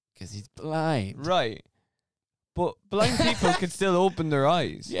 Because he's blind. Right, but blind people can still open their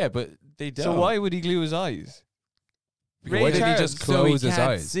eyes. Yeah, but they don't. So why would he glue his eyes? Ray Why did he Charles, just so he close his can't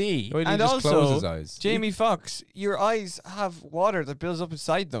eyes? see. Why did he And just close also, his eyes? Jamie Foxx, your eyes have water that builds up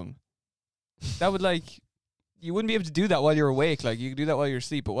inside them. That would like, you wouldn't be able to do that while you're awake. Like you can do that while you're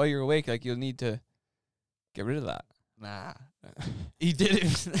asleep, but while you're awake, like you'll need to get rid of that. Nah. He did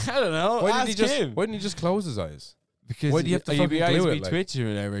it. I don't know. Why didn't he Ask him. why didn't he just close his eyes? Because why do you have to your fucking eyes glue be it, like? twitching or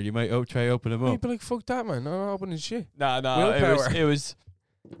whatever. You might try open them He'd up. be like, fuck that, man. I'm not opening shit. No, Willpower. it was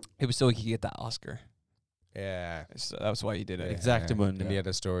so he could get that Oscar. Yeah. So that was why he did it. Exactamundo. And he had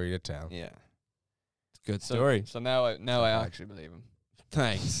a story to tell. Yeah. Good So- story. So now I actually believe him.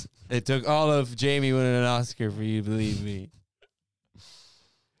 Thanks. It took all of Jamie winning an Oscar for you to believe me.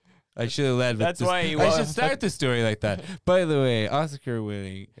 I should have led with That's this. why he I won. should start the story like that. By the way, Oscar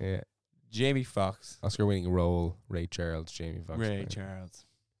winning Yeah. Jamie Foxx, Oscar winning role, Ray Charles, Jamie Foxx. Ray Charles.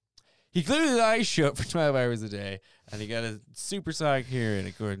 He glued his eyes shut for 12 hours a day, and he got a supersonic hearing,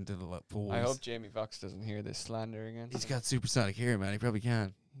 according to the polls. I hope Jamie Foxx doesn't hear this slander again. He's got supersonic hearing, man. He probably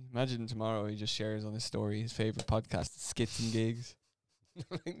can. Imagine tomorrow he just shares on his story his favorite podcast, Skits and Gigs.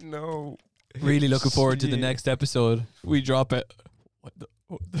 No. Really looking forward to the Shit. next episode. We drop it. What the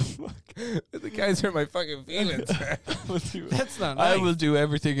fuck? The guys hurt my fucking feelings. That's not I nice. will do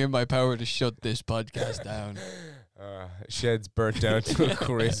everything in my power to shut this podcast down. Shed's burnt down to a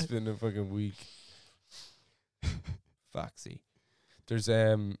crisp in a fucking week. Foxy. There's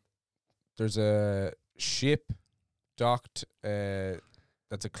a ship docked.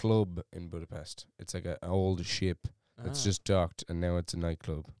 That's a club in Budapest. It's like an old ship that's just docked, and now it's a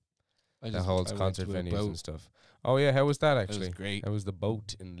nightclub that holds concert venues and stuff. Oh yeah, how was that It was actually? great. How was the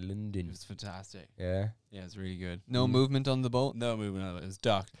boat in It London? was fantastic. Yeah. Yeah, it's really good. No movement on the boat. No movement on it. It was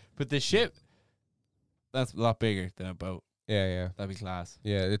docked. But the ship, that's a lot bigger than a boat. Yeah, yeah. That'd be class.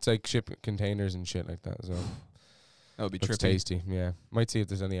 Yeah, it's like ship containers and shit like that as well. That would be Looks trippy. tasty. Yeah. Might see if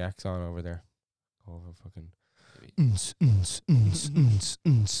there's any acts on over there. Over fucking.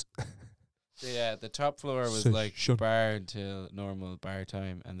 So yeah, the top floor was So like shut- bar until normal bar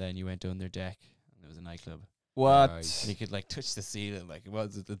time, and then you went under deck, and it was a nightclub. What? Nice. And you could like touch the ceiling, like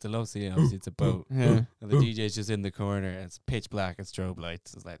it's a low ceiling, obviously it's a boat. Yeah. And the DJ's just in the corner, and it's pitch black and strobe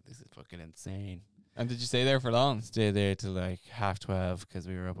lights. It's like, this is fucking insane. And did you stay there for long? Stayed there till like 12:30 because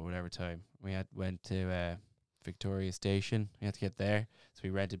we were up at whatever time. We went to Victoria Station. We had to get there, so we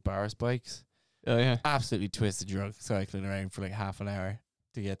rented Boris bikes. Oh yeah. Absolutely twisted drunk, cycling around for like half an hour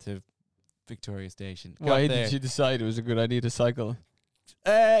to get to Victoria Station. Got Why there. did you decide it was a good idea to cycle?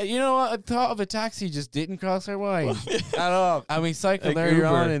 You know what? I thought of a taxi, just didn't cross our mind at all. And we cycled Like earlier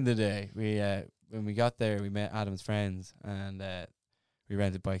on Uber. in the day. We when we got there, we met Adam's friends, and we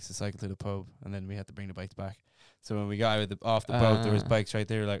rented bikes to cycle to the pub, and then we had to bring the bikes back. So when we got out of off the boat, there was Ah. bikes right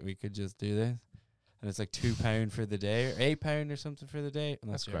there. Like we could just do this, and it's like £2 for the day, or £8 or something for the day. I'm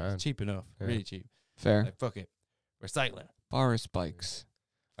not That's sure. grand. It's cheap enough, Yeah. really cheap. Fair. Like fuck it, we're cycling. Boris bikes.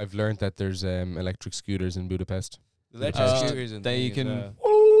 I've learned that there's electric scooters in Budapest. Electric Uh, scooters and that you thing as can-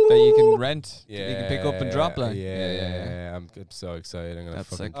 well. That you can rent. That you can pick up and drop like. Yeah. I'm so excited. I'm gonna That's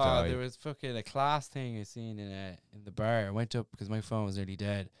fucking like- Oh, die. there was fucking a class thing I seen in the bar. I went up because my phone was nearly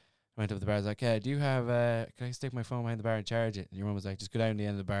dead. I went up to the bar. I was like, "Yeah, do you have? Can I stick my phone behind the bar and charge it?" And your mum was like, "Just go down to the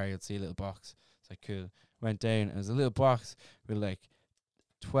end of the bar. You'll see a little box." It's like, "Cool." Went down. And it was a little box with like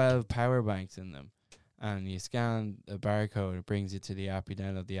 12 power banks in them, and you scan a barcode. It brings you to the app. You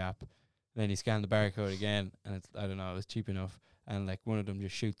download the app. Then you scan the barcode again, and it's, I don't know, it was cheap enough. And like one of them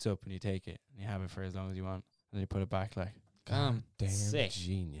just shoots up, and you take it, and you have it for as long as you want, and then you put it back. Like Damn. Damn Sick.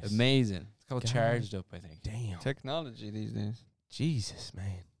 genius. amazing. It's called God. Charged Up, I think. Damn. Technology these days. Jesus,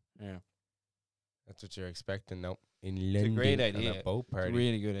 man. Yeah. That's what you're expecting. Nope. In a London. great on idea. a boat It's a party.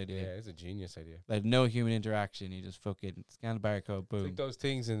 really good Yeah, idea. it's a genius idea. Like no human interaction. You just fucking scan the barcode, It's boom. like those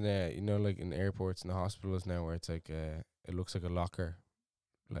things in like in airports and the hospitals now where it's like it looks like a locker,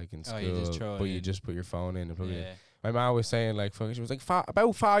 like in Oh, school, you just throw it but you in. just put your phone in and plug it in. Yeah. My mom was saying like fucking, she was like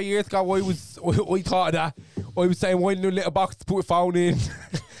about 5 years ago I thought of that. I was saying why in a little box to put a phone in.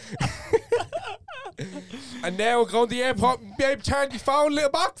 And now we're going to the airport and be able to turn your phone in a little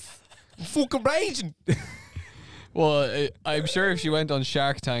box. I'm fucking raging. Well, I'm sure if she went on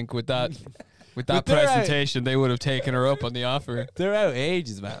Shark Tank with that But they're presentation, they would have taken her up on the offer. They're out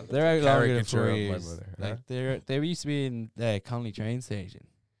ages, man. They're out longer than Caricature 4 of my years. mother, Like they used to be in Connolly train station.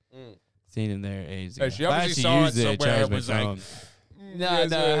 Seen in there ages Yeah, ago. she I obviously actually saw it used somewhere charge and my was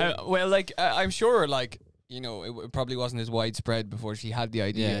like, phone. Well, like I'm sure, like it probably wasn't as widespread before she had the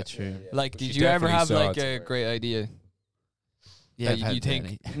idea. Yeah, true. Like, But did she you ever definitely have saw like it a somewhere. great idea Yeah, that I've you had think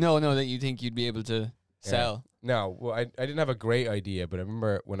many. no, that you think you'd be able to sell? No, well, I didn't have a great idea, but I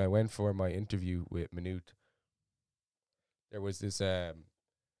remember when I went for my interview with Minute, there was this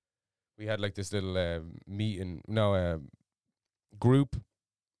we had like this little meeting, group.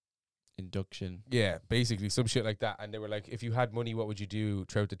 Induction. Yeah, basically some shit like that. And they were like, if you had money, what would you do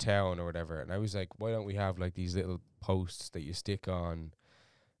throughout the town or whatever? And I was like, why don't we have like these little posts that you stick on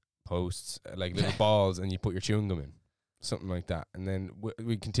posts, like little balls, and you put your chewing gum in, something like that. And then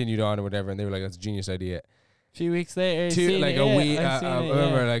we continued on or whatever, and they were like, that's a genius idea. A few weeks later, I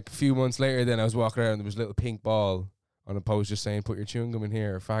remember like a few months later, then I was walking around and there was a little pink ball on a post just saying, put your chewing gum in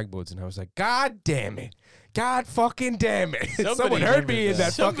here or fag buds. And I was like, God damn it. God fucking damn it. Someone heard me in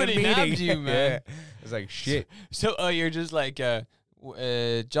that Somebody fucking meeting. nabbed you, man. Yeah. I was like, shit. So you're just like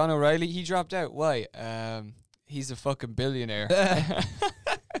John O'Reilly. He dropped out. Why? He's a fucking billionaire.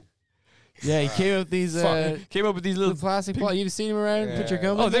 Yeah, he came up with these Came up with these little. plastic bottles. You've seen him around? Put your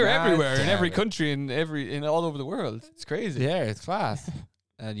gum Oh, in they're there? everywhere in damn every it. country and in all over the world. It's crazy. Yeah, it's class.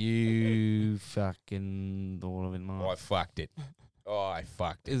 And you fucking don't want to Oh, I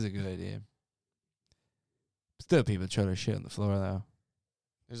fucked it. Is a good idea. Still, people throw their shit on the floor though.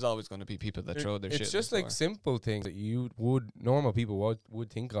 There's always going to be people that throw their shit. It's on the just like floor. simple things that normal people would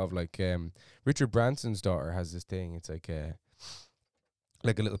think of. Like Richard Branson's daughter has this thing. It's like a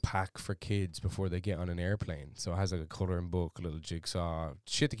little pack for kids before they get on an airplane. So it has like a colouring book, a little jigsaw,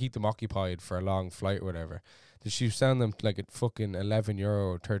 shit to keep them occupied for a long flight or whatever. She was selling them like at fucking €11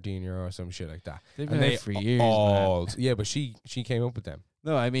 or €13 or some shit like that. They've And been out for years, man. all yeah, but she came up with them.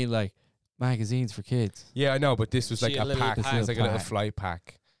 No, I mean like magazines for kids. Yeah, I know, but this was She like a a little pack. pack. It's like a little Pack. flight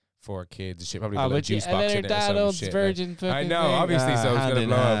pack for kids. She probably Oh, put a but juice and box then her in it or dad some owns shit. like- Virgin fucking I know, thing. obviously, so it's hand gonna in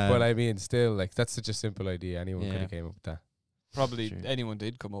blow up. hand. But I mean, still, like that's such a simple idea. Anyone could Yeah. have came up with that. Probably True. anyone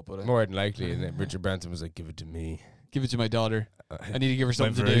did come up with it. More than likely, and then Richard Branson was like, "Give it to me, Give it to my daughter. I need to give her my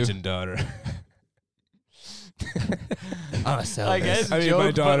something to do. virgin daughter." I sell I this. guess. I mean, joke, my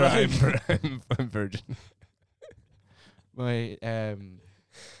but daughter. like- I'm virgin. My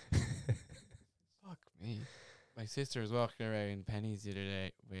Fuck me. my sister was walking around Penny's the other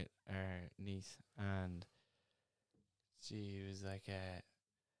day with our niece, and she was like,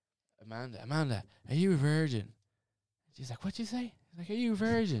 Amanda, are you a virgin? She's like, what'd you say? She's like, are you a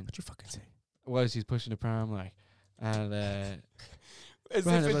virgin? What'd you fucking say? Well, she's pushing the pram, like, and As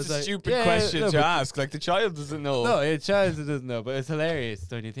Brandon if it's was a like, stupid yeah, question no, to but- ask. Like the child doesn't know. no, it's child that doesn't know, but it's hilarious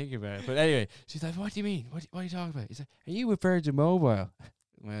when you think about it. But anyway, she's like, what do you mean? What are you talking about? He's like, are you with Virgin Mobile?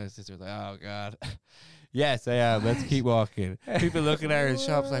 My sister was like, oh, God. Yes, I am. Let's keep walking. People looking at her in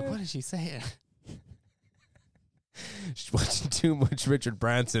shops like, what is she saying? She's watching too much Richard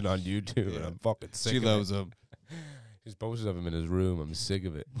Branson on YouTube, and Yeah. I'm fucking sick. She of loves it. him. There's posters of him in his room. I'm sick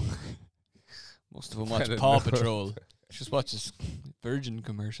of it. Most of them I watch don't Paw know. Patrol. Just watches Virgin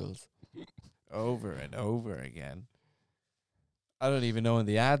commercials. Over and over again. I don't even know when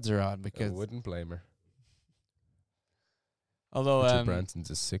the ads are on I because wouldn't blame her. Although, Richard Branson's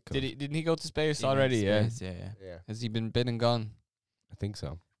a sicko. didn't he go to space he went already? to Yeah. space, yeah. Yeah, Has he been and gone? I think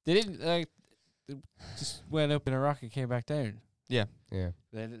so. They didn't like they just went up in a rocket and came back down. Yeah, They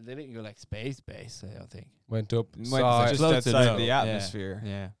didn't go like space, I don't think. went up. Went saw just it. floated outside up. the Yeah. atmosphere.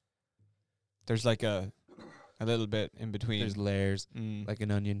 Yeah. There's like a little bit in between. There's layers, like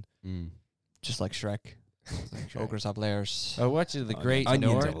an onion. Mm. just like Shrek. Ogres have layers. Oh, watching the Oh, Great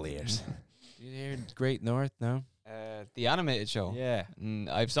Onions North. have layers. Did you hear Great North? No. The animated show. Yeah.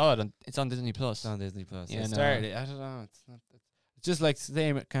 I saw it. It's on Disney Plus. It's on Disney Plus. Yeah, I no. started it. I don't know. It's not. It's just like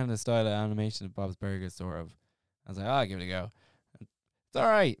same kind of style of animation of Bob's Burgers, sort of. I was like, oh, I'll give it a go. It's all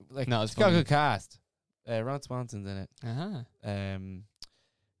right. Like, No, it's it's got a funny. good cast. Ron Swanson's in it. Uh-huh.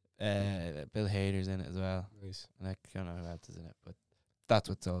 Bill Hader's in it as well. Nice. And I don't know who else is in it, but that's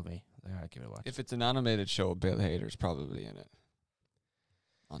what told me. Like, I'll give it a watch. If it's an animated show, Bill Hader's probably in it.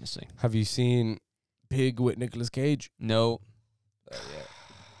 Honestly. Have you seen Pig with Nicolas Cage? No.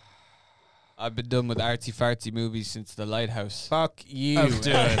 I've been done with artsy fartsy movies since The Lighthouse. Fuck you. Oh,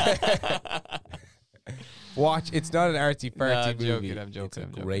 dude. Watch. It's not an artsy No, fartsy I'm movie. joking, I'm joking, It's a I'm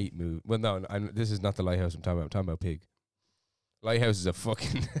joking. great movie. Well, no, this is not the Lighthouse I'm talking about. I'm talking about Pig. Lighthouse is a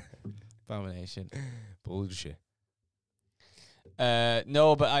fucking Abomination. bullshit.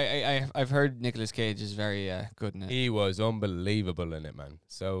 No, but I've heard Nicolas Cage is very good in it. He was unbelievable in it, man.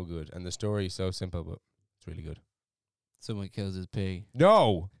 So good. And the story is so simple, but it's really good. Someone kills his pig.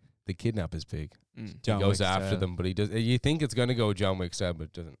 No! They kidnap his pig. Mm. John he goes Wick after style. them, but he does. You think it's going to go John Wick style, but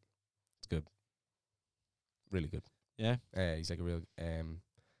it doesn't. It's good. Really good. Yeah. He's like a real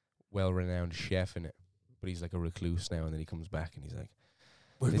well-renowned chef in it. But he's like a recluse now, and then he comes back and he's like,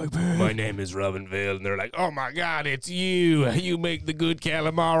 my name is Robinville. And they're like, oh my God, it's you. You make the good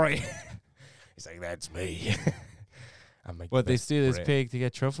calamari. He's like, that's me. I make What, the they best steal his bread. pig to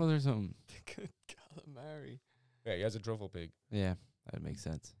get truffle or something? Good calamari. Yeah, he has a truffle pig. Yeah, that makes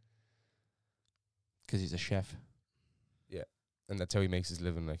sense. 'Cause he's a chef. And that's how he makes his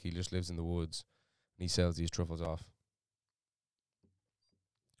living. Like, he just lives in the woods and he sells these truffles off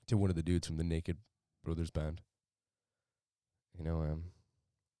to one of the dudes from the Naked Brothers band. You know,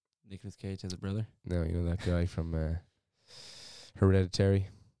 Nicolas Cage has a brother. no, you know that guy from Hereditary.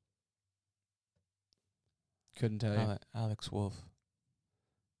 Couldn't tell you. Alex Wolf.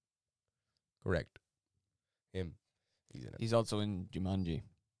 Correct. Him. He's in it. He's also in Jumanji.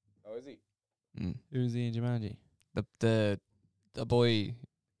 Oh, is he? Mm. Who's he in Jumanji? The boy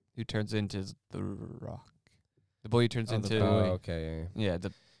who turns into the Rock. The boy who turns Oh, the into boy. Okay. yeah.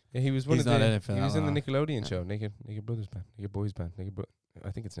 The Yeah, he was one He's of not the. in it for He that was in the long. Nickelodeon Yeah. show, Naked Brothers band, Naked Boys band,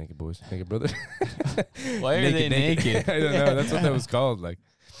 I think it's Naked Boys, Naked Brothers. Why are they naked? I don't know. That's what that was called. Like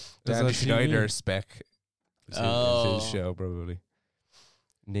That's Dan on TV. Schneider spec. Was his Oh. show probably.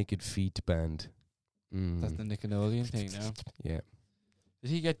 Naked Feet band. That's the Nickelodeon thing now. Yeah. Did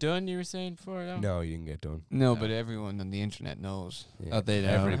he get done? You were saying before? No, you didn't get done. no, No. but everyone on the internet knows. Yeah. Oh, they know.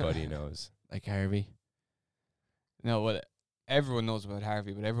 Everybody knows. Like Harvey. No, what everyone knows about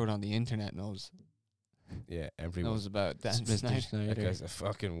Harvey, but everyone on the internet knows Yeah, everyone. knows about Dan Mr. Snyder. That Schneider. guy's a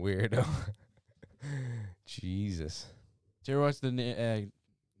fucking weirdo. Jesus. Did you ever watch the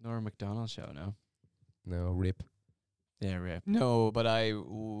Norm Macdonald show? No. No, rip. Yeah, rip. No, but a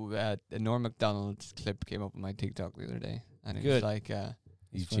Norm Macdonald clip came up on my TikTok the other day, and it was Good. like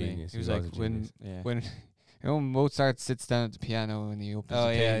He's funny. genius. He was He like, a when genius. Yeah. when you know Mozart sits down at the piano and he opens Oh,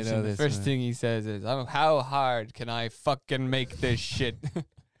 the yeah, I page, know and the this first one. thing he says is, "Oh, how hard can I fucking make this shit?"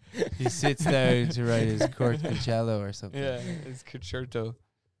 He sits down to write his Corticello or something. Yeah, it's concerto.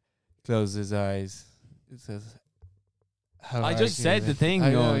 Closes his eyes. It says. How I hard just can said you the make-" thing, I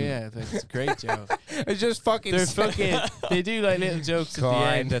know, Nolan. yeah, but it's a great joke. It's just fucking. They're fucking. They do like little jokes at the Corn.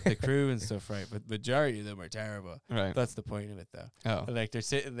 end at the crew and stuff, right? But majority of them are terrible. Right. That's the point of it, though. Oh. And, like, they're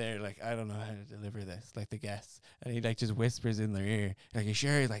sitting there, like, I don't know how to deliver this, like the guests, and he like just whispers in their ear, like, "You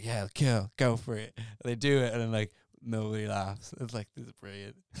sure?" He's like, "Yeah, kill, go for it." And they do it, and then like nobody laughs. It's like, this is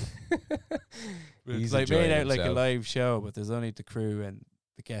brilliant. But He's it's like made enjoying out like a himself. live show, but there's only the crew and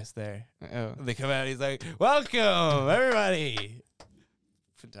the guests there. Oh. And they come out, and he's like, "Welcome, everybody."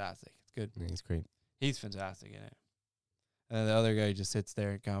 Fantastic. It's good. Yeah, he's great. He's fantastic in it. And then the other guy just sits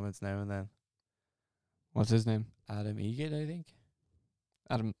there and comments now and then. What's his name? Adam Egget, I think.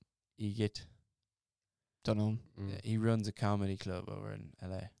 Adam. Egget. Don't know him. Mm. Yeah, he runs a comedy club over in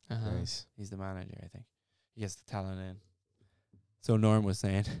LA. Uh-huh. Nice. He's the manager, I think. He gets the talent in. So Norm was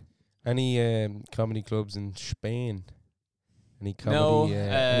saying. Any comedy clubs in Spain? Any No, comedy?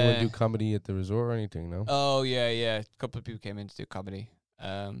 Anyone do comedy at the resort or anything? No. Oh yeah. A couple of people came in to do comedy.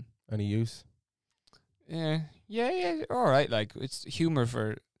 Any use? Yeah. All right. Like, it's humor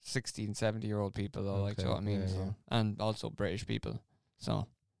for 16, 70-year-old people, though. Like, Okay, you know what I mean? yeah, So, yeah. and also British people. So,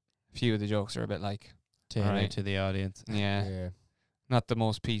 a few of the jokes are a bit like, Tailored Alright. to the audience. yeah, not the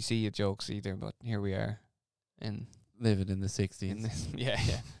most PC of jokes either. But here we are, in Living in the 60s. this. Yeah,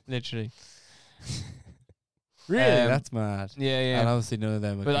 literally. Really? Um, That's mad. Yeah. And obviously none of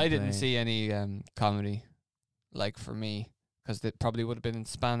them would But I didn't complain. see any comedy, like, for me, because it probably would have been in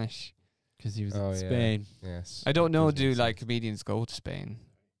Spanish. Because he was Oh, in yeah. Spain. Yes. I don't know. Doesn't Do make like sense. comedians go to Spain?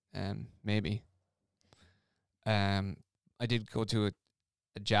 Maybe. I did go to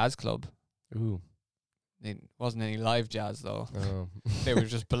a jazz club. Ooh. It wasn't any live jazz though. Oh. They were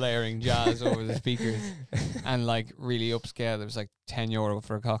just blaring jazz over the speakers and like really upscale. There was like €10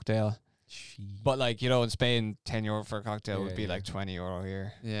 for a cocktail. But like, you know, in Spain, €10 for a cocktail Yeah, would be yeah. like €20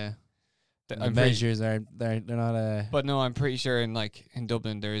 here. Yeah. Th- The I'm pretty- measures are they're not But no, I'm pretty sure in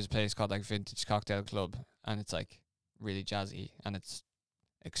Dublin there is a place called like Vintage Cocktail Club, and it's like really jazzy and it's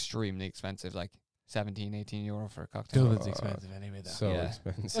extremely expensive, like €17-18 for a cocktail. Dublin's Oh, expensive anyway though. So Yeah.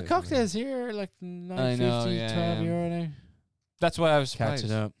 expensive. The cocktails here are like $9.50, yeah, €12 now. That's why I was Catch surprised.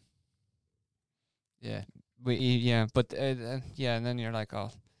 it up. Yeah. But yeah, and then you're like,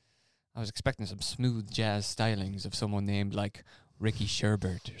 oh, I was expecting some smooth jazz stylings of someone named like Ricky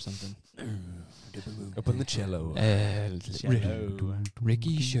Sherbert or something. Up on the cello.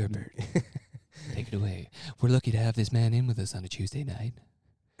 Ricky Sherbert. Take it away. We're lucky to have this man in with us on a Tuesday night.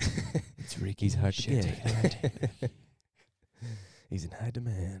 It's Ricky. He's hard to Sherbert. get. He's in high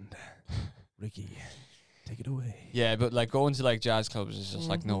demand. Ricky, take it away. Yeah, but like going to like jazz clubs is just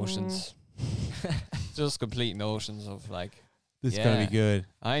like notions. Just complete notions of like, This is gonna Yeah. be good.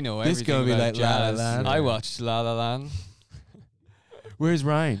 I know This everything gonna be about like La La jazz. Land. I watched La La Land. Where's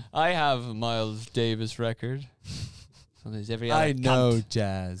Ryan? I have a Miles Davis record. So there's every I other know cunt.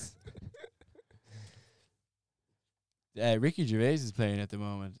 jazz. Ricky Gervais is playing at the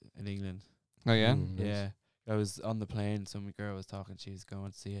moment in England. Oh yeah. Mm, nice. Yeah. I was on the plane, some girl was talking, she was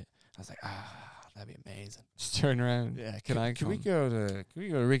going to see it. I was like, that'd be amazing. Just turn around. Yeah, I can we come? go to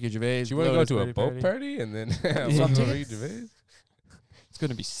Ricky Gervais? Do you want to go Lotus to a birthday boat party and then have Some Ricky tickets? Gervais? It's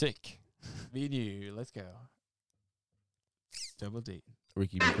gonna be sick. Me and you, let's go. Double D.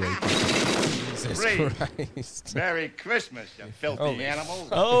 Ricky be great. Jesus Great. Christ. Merry Christmas, you filthy Oh. animals.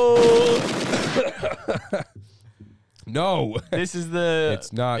 Oh, No, this is the.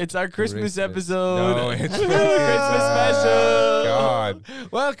 it's not. It's our Christmas Christmas. episode. No, it's Christmas special. God.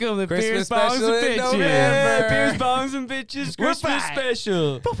 Welcome to Christmas Beers, Bongs, special and in Bitches. November. Beers, bongs, and bitches. We're Christmas back.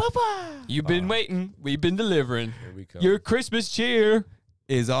 special. You've been waiting. We've been delivering. Here we come. Your Christmas cheer.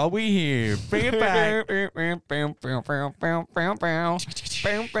 Is all we hear. Bring it back. Beer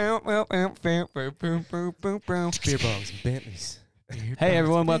bongs and Bentleys. Hey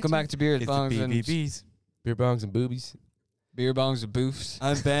everyone, welcome back to Beers, It's the Bongs, and BBBs. Beer bongs and boobies. Beer Bongs and Boofs.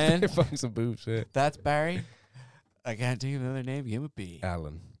 I'm Ben. Beer bongs and boobs. Yeah. That's Barry. I can't think of another name. Give him a B.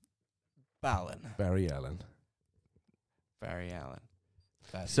 Allen. Ballin. Barry Allen. Barry Allen.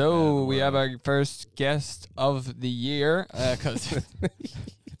 That's So we have a our first guest of the year because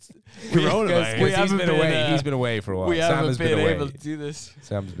Coronavirus. we He's haven't been been, away. He's been away for a while. we Sam haven't has been away. able to do this.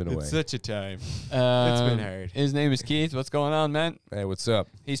 Sam's been away. It's such a time. It's Um, been hard. His name is Keith. What's going on, man? Hey, what's up?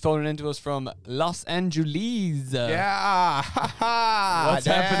 He's phoning into us from Los Angeles. Yeah. What's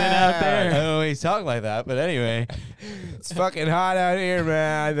happening out I there? don't always talk like that, but anyway. It's fucking hot out here,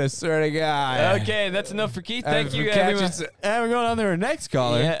 man. I swear to God. Okay, that's enough for Keith. And Thank if you, we catch everyone. us- And we're going on to our next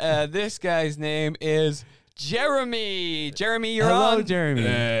caller. Yeah, this guy's name is Jeremy. Jeremy, you're Hello, on. Jeremy.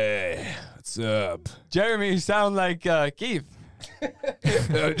 Hey, what's up? Jeremy, you sound like Keith.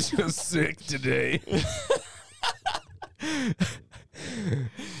 I'm just sick today.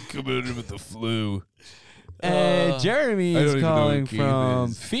 Coming in with the flu. Jeremy I don't is even know calling who Keith from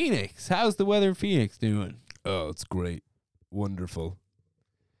is. Phoenix. How's the weather in Phoenix doing? Oh, it's great. Wonderful.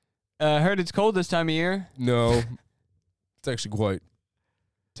 Heard it's cold this time of year. No, it's actually quite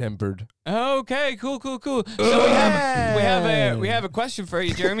tempered. Okay, cool. So we have a question for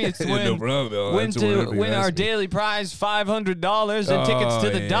you, Jeremy. It's to no win, problem. I'll win answer to whatever you win our ask me. daily prize, $500 and tickets to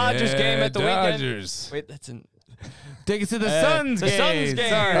the Dodgers game at the weekend. Dodgers. Wait, that's an Tickets to the Suns the game. Suns game.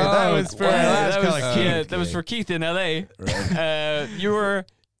 Sorry, Oh, that was for our last that caller, was, Keith. yeah, that was for Keith in LA. Right. You were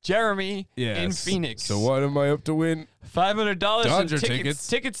Jeremy Yes. in Phoenix. So what am I up to win? $500 and Dodger tickets. tickets.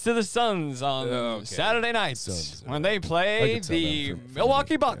 Tickets to the Suns on Okay. Saturday nights Suns. when they I play could tell the that from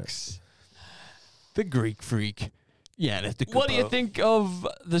Milwaukee yeah. Bucks. The Greek freak. Yeah, that's the What do you think of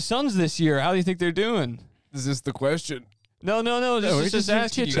the Suns this year? How do you think they're doing? Is this the question? No. we're Just just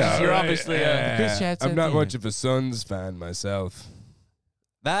asking you. 'cause chit-chat. You're Alright, obviously. Chris Chat's I'm at not the much end. of a Suns fan myself.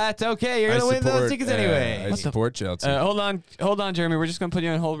 That's okay. You're going to win those tickets anyway. I support Chelsea. Hold on, Jeremy. We're just gonna put you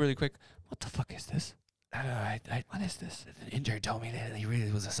on hold really quick. What the fuck is this? I don't know. What is this? An intern told me that he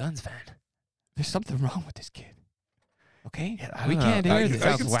really was a Suns fan. There's something wrong with this kid. Okay, I we don't know. can't hear I this.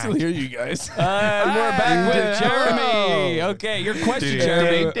 can still hear you guys. We're back with Jeremy. Hello. Okay, your question, Dude.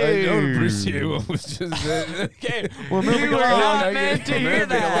 Jeremy. I don't appreciate what was just said. Okay, we're moving You were along. not I meant to get- hear moving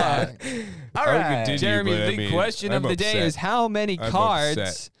that. along. All I'll right. continue, Jeremy, but I the mean, question I'm of the day upset. is how many I'm cards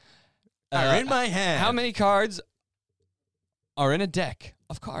upset. Are in my hand. how many cards are in a deck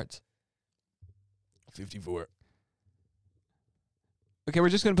of cards? 54. Okay, we're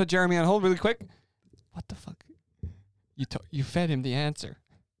just gonna put Jeremy on hold really quick. What the fuck? You fed him the answer.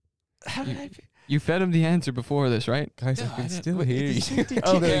 How did I? You fed him the answer before this, right? Guys, No, I can I don't- still wait, hear it's you.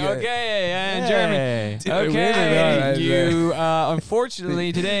 Okay, and Jeremy. Hey. Did I win or Okay, not? you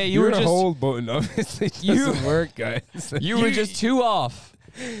unfortunately today you Your were just hold button obviously doesn't work, guys. you were just two off.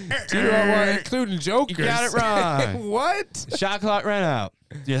 Do you know what? Including Jokers. You got it wrong. What? Shot clock ran out.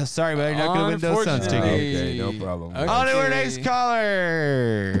 Yeah, sorry, but you're not going to win those Suns Unfortunately. tickets. Okay, no problem. Okay. On to our next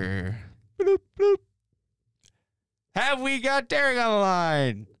caller. Bloop, bloop. Have we got Derek on the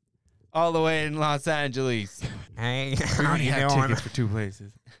line? All the way in Los Angeles. Hey, We how already you have doing? tickets for two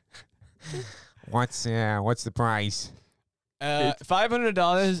places. What's the price?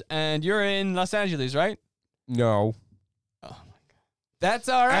 $500, and you're in Los Angeles, right? No. That's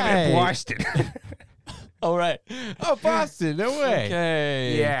all right. I'm in Boston. All right. Oh, Boston. No way.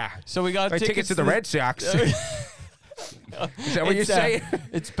 Okay. Yeah. So we got My tickets to the Red Sox. Is that what you're It's, saying?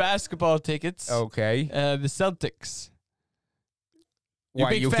 It's basketball tickets. Okay. The Celtics. You Why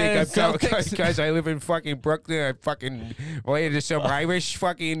big you fan think of I'm Celtics? because I live in fucking Brooklyn? I fucking related to some Irish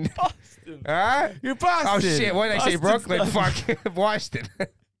fucking. Boston. Huh? You're Boston. Oh shit! Why did I say Boston's Brooklyn? not- Fucking Boston.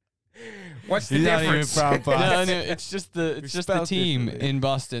 What's the He's not even difference? from Boston. No, it's just the spelled team differently. in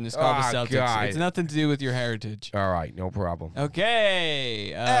Boston. It's called the Oh, Celtics. God. It's nothing to do with your heritage. All right, no problem.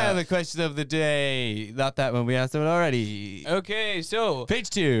 Okay. And the question of the day. Not that one. We asked it already. Okay, so Page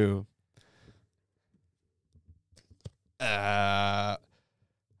 2. How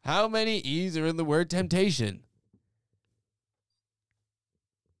many E's are in the word temptation?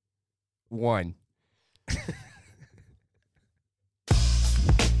 1.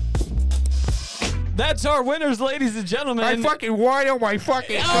 That's our winners, ladies and gentlemen. I fucking won on my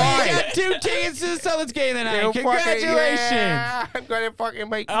fucking Oh, you God. got 2 tickets to the Summits game tonight. You Congratulations. fucking, yeah, I'm gonna fucking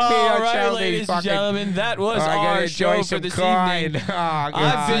make me All a right, Saturday ladies and fucking. gentlemen, that was I gotta our enjoy show some for this coin. evening. Oh, I've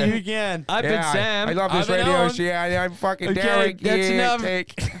God. been- You again. I've been Yeah, Sam. I love I've this been radio Owen. shit. Yeah, I'm fucking Okay, Derek. that's Yeah, enough.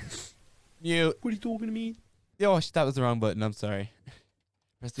 take. You. What are you talking to me? Oh, that was the wrong button. I'm sorry.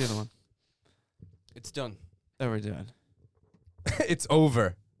 Press the other one. It's done. Oh, we're done. It's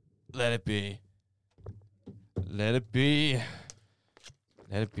over. Let it be. Let it be.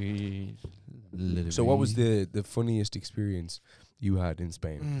 Let it be. Let it So what was be. the funniest experience you had in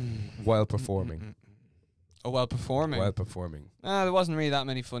Spain while performing? Oh, while performing. While performing. There wasn't really that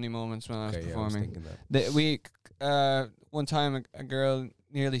many funny moments when I was Okay, yeah, I was performing. thinking that. One time a girl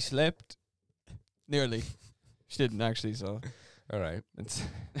nearly slipped. Nearly. She didn't actually, so All right. it's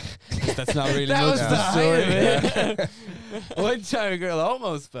that's not really That much was of the the height story. of it. One time a girl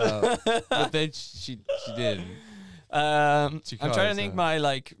almost fell, but then she didn't. I'm She trying caught to think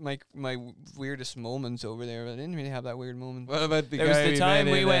herself. my weirdest moments over there. But I didn't really have that weird moment. What about the There was guy the time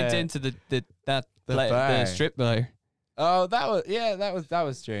met we in, went into the the the bar. strip bar. Oh, that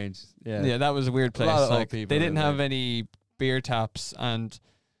was strange. Yeah. Yeah, that was a weird place. lot of old Like, people they didn't in have there. any beer taps, and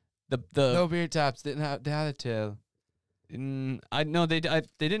the No beer taps. They had a till. they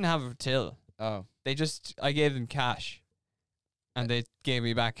didn't have a till. Oh. I gave them cash, and they gave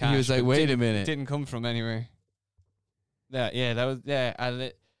me back cash. He was like, but "Wait a didn't- minute." Didn't come from anywhere. That was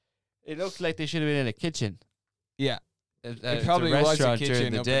and it looked like they should have been in a kitchen. Yeah, It's it a probably was a restaurant during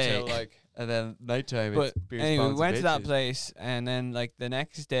kitchen the up day, until like. and then nighttime. But it's beer anyway, we sponsored went to that bitches. place, and then like the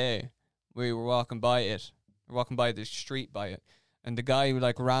next day, we were walking by it, walking by the street by it, and the guy who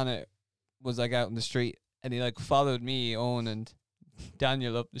like ran it was like out in the street, and he like followed me, Owen, and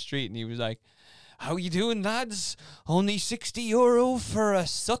Daniel up the street, and he was like, "How you doing, lads? Only €60 for a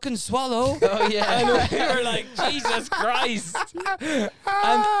suck and swallow." Oh yeah. And we were like, Jesus Christ.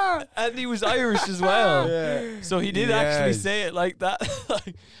 And he was Irish as well. Yeah. So he did actually Yes. say it like that.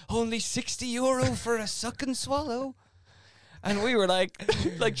 Like, only €60 for a suck and swallow. And we were like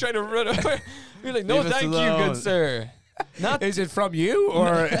trying to run over. We were like, no, Leave us thank you, alone. good sir. Not Is it from you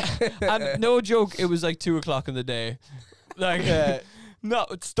or? and no joke, it was like 2:00 in the day. Like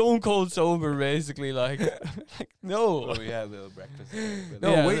not stone cold sober, basically. Like no. Oh, we had a little breakfast.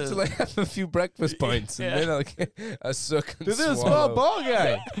 No, Yeah, wait the- till I have a few breakfast pints Yeah. and then I'll get a suck and This is a swallow. small ball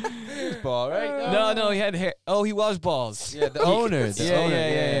guy. He's ball, right? No, he had hair. Oh, he was balls. Yeah, the owner. The yeah, owner,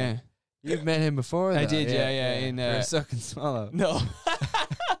 yeah. You've met him before. I though. did, yeah, in, For a suck and swallow. No.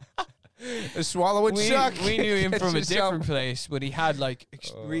 A swallow and we, suck. we knew him Get from a yourself- different place, but he had like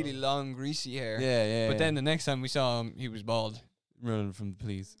really long, greasy hair. Yeah. But then the next time we saw him, he was bald running from the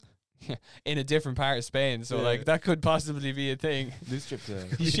police. in a different part of Spain. So Yeah. like that could possibly be a thing. This trip to.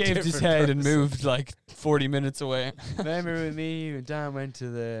 He Be a shaved his different head and person. moved like 40 minutes away. Remember when me and Dan went to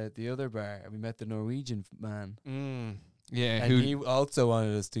the other bar and we met the Norwegian man, Yeah, and he also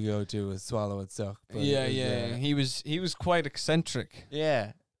wanted us to go to a swallow and suck. But yeah, it was, He was quite eccentric.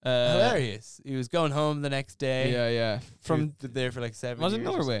 yeah, Hilarious. hilarious. He was going home the next day. Yeah. From From there for like 7 Was it years.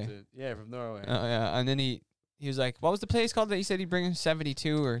 or Norway? something. Yeah, from Norway. yeah, and then he was like, what was the place called that he said he'd bring him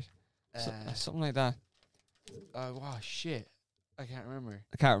 72 or Uh, something like that? wow, shit. I can't remember.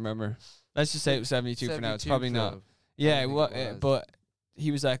 I can't remember. Let's just say it was 72 for now. It's probably not. Club. Yeah, think what? it was. But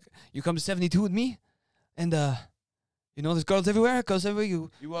he was like, "You come to 72 with me, and you know there's girls everywhere. Girls everywhere.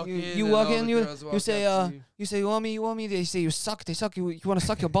 You walk You- in. you and walk all in, the you- girls you walk say, after you. You say you want me. They say you suck. They suck you. You want to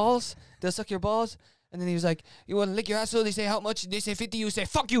suck your balls? They'll suck your balls." And then he was like, "You want to lick your asshole?" They say how much? They say 50. You say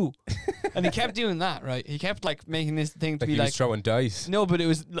fuck you. And he kept doing that, right? He kept like making this thing to Like be he like, was throwing dice. no, but it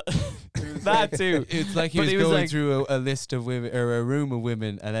was that too. It's like he But was he was going like- through a list of women or a room of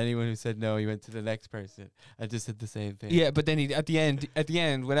women, and anyone who said no, he went to the next person and just said the same thing. Yeah, but then he at the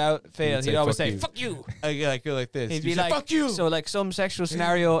end, without fail, say, he'd always "Fuck say you." fuck you. I go like this. He'd You be say, like, "Fuck you." So like some sexual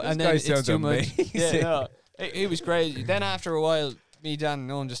scenario, This and guy then it's sounds too much. amazing. Yeah, no, it was crazy. Then after a while, me, Dan,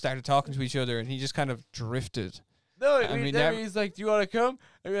 and Owen just started talking to each other, and he just kind of drifted. No, And we then never- he's like, "Do you want to come?"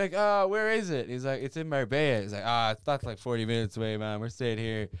 And we're like, "Oh, where is it?" He's like, "It's in Marbella." He's like, "Ah, that's like 40 minutes away, man. We're staying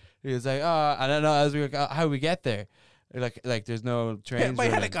here." He was like, "Oh," and I don't know as we were like, "How we get there?" We're like there's no trains. My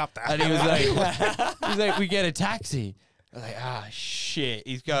running. helicopter. And he was like, he's like, "We get a taxi." I was like, shit,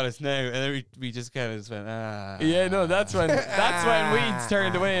 he's got us now. And then we just kind of just went, Yeah, no, that's when we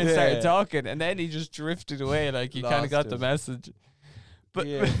turned away and Yeah. started talking, and then he just drifted away, like he kind of Lost got the us. message. but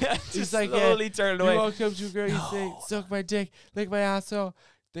Yeah. just He's like, slowly turned You away. walk up to a girl, you say, suck my dick, lick my asshole.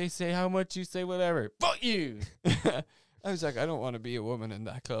 They say how much, you say whatever. Fuck you. I was like, I don't want to be a woman in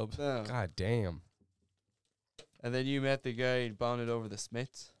that club. No. God damn. And then you met the guy who bonded over the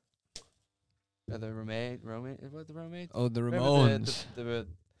Smiths. The roommate, what the roommates? Oh, the Remember Ramones. the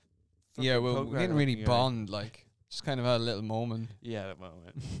Yeah, fucking well, punk we rock didn't really guy. bond. Like, just kind of had a little moment. Yeah, that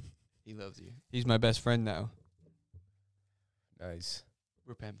moment. He loves you. He's my best friend now. Nice.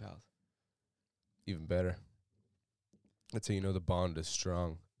 We're pen pals. Even better. That's how you know the bond is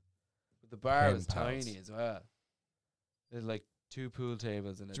strong. But the bar Pen was pals. tiny as well. There's like 2 pool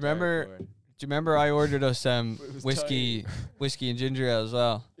tables and a Do you remember- dartboard. Do you remember I ordered us It was whiskey and ginger ale as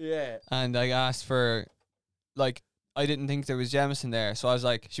well? Yeah. And I asked for, like, I didn't think there was Jameson there, so I was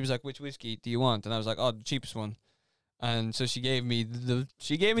like, she was like, which whiskey do you want? And I was like, oh, the cheapest one. And so she gave me the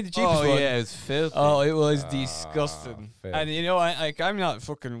cheapest one. it was filthy. Oh, it was Ah, disgusting. filth. And you know, I'm not a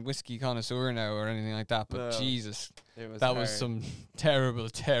fucking whiskey connoisseur now or anything like that, but No. Jesus, it was that was hard. some terrible,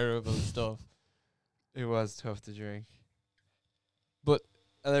 terrible stuff. It was tough to drink. But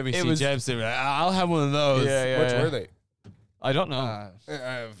And then we it see was- Jameson. Like, I'll have one of those. Yeah, Which yeah. were they? I don't know.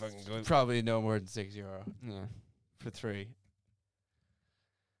 I fucking good. Probably no more than €6 Yeah. for 3.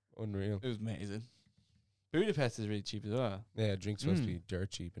 Unreal. It was amazing. Budapest is really cheap as well. Yeah, drinks must Mm. be dirt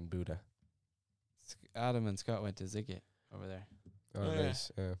cheap in Buda. Adam and Scott went to Ziggit over there. Oh, Oh, yeah.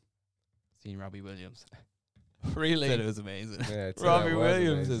 nice. Yeah. Seen Robbie Williams. Really? Said it was amazing. Yeah, it's Robbie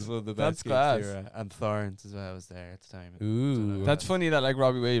Williams is. one of the That's best class. gigs there. And Thorns as well was there at the time. Ooh. That's funny that like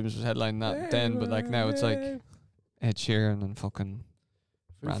Robbie Williams was headlining that then, but like now it's like Ed Sheeran and fucking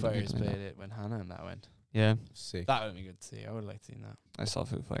Foo random Fighters people like played it when Hannah and that went. yeah. sick. That would be good to see. I would like seeing that. I saw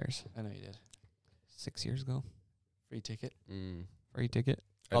Foo Fighters I know you did. 6 years ago. Free ticket. Mm. Free ticket.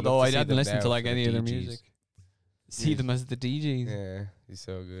 I'd Although love to I see didn't them listen now to like for any the of their DGs. music. See Yeah. them as the DJs. Yeah, he's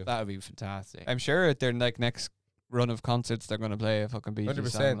so good. That would be fantastic. I'm sure at their like next run of concerts they're gonna play a fucking Bee Gees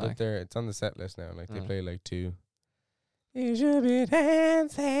 100%. song. Like Like. it's on the set list now. Like they Oh. play like 2. You should be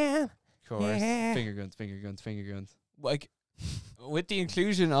dancing. Of course. Yeah. Finger guns, finger guns, finger guns. Like with the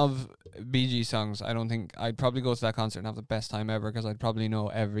inclusion of Bee Gees songs, I don't think I'd probably go to that concert and have the best time ever because I'd probably know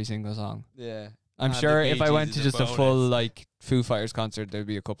every single song. Yeah. I'm And sure the if Bee I went Gees to is a just a full bonus. like Foo Fighters concert, there'd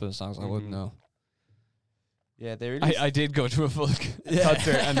be a couple of songs I wouldn't Mhm. know. Yeah, they really. I did go to a full Yeah.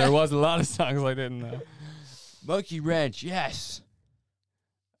 concert and there was a lot of songs I didn't know. Monkey Wrench, yes.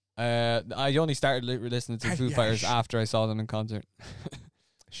 I only started listening to Foo Fighters after I saw them in concert.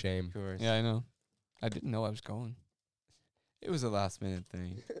 Shame. Of course. Yeah, I know. I didn't know I was going. It was a last minute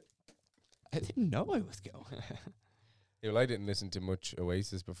thing. I didn't know I was going. Yeah, well, I didn't listen to much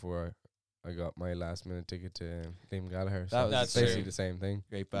Oasis before I got my last minute ticket to Liam Gallagher. So was it's true. basically the same thing.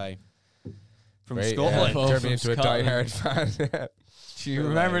 Great buy. From Great, Scotland. Oh, turned from me into Scotland. a diehard fan. Do you Good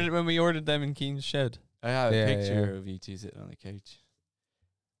remember line. when we ordered them in Keen's Shed? I have Yeah, a picture yeah. of you two sitting on the couch.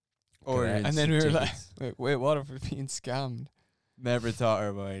 Ordering And then we were like, tickets. wait, what if we're being scammed? Never thought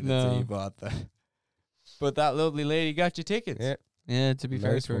her mind No. until you bought that. But that lovely lady got you tickets. Yeah, Yeah, to be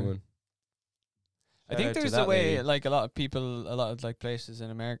fair nice to her. woman. I Shout think out to there's a that way, lady. like a lot of people, a lot of like places in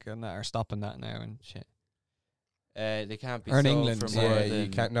America and that are stopping that now and shit. They can't be Or in sold England. for Yeah, more Yeah, than you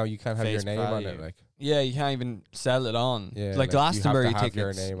can't. No, you can't have your face name on it. value. Like, Yeah, you can't even sell it on. Yeah, like like, you have to Glastonbury have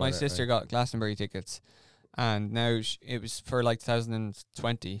your tickets. name My on it, sister like. got Glastonbury tickets, and now it was for like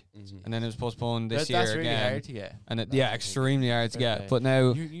 2020, and then it was postponed this year That's really again. hard to get. And That's yeah, really extremely hard to fair get. play. But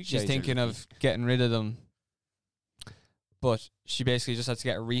now You she's guys are thinking lucky. of getting rid of them. But she basically just has to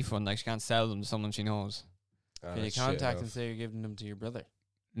get a refund. Like she can't sell them to someone she knows. Oh, Can you that's shit contact enough. and say you're giving them to your brother?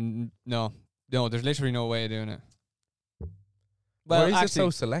 No, there's literally no way of doing it. Why Well, is it so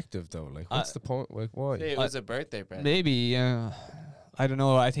actually, selective though? Like, what's the point? Like, why? Say it was a birthday present. maybe. I don't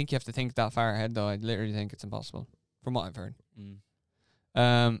know. I think you have to think that far ahead, though. I literally think it's impossible, from what I've heard.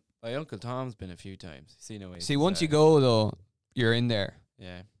 Mm. My Uncle Tom's been a few times. Seen Oasis. See, once you go though, you're in there.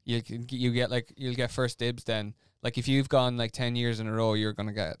 Yeah. You'll get first dibs then. Like if you've gone like 10 years in a row, you're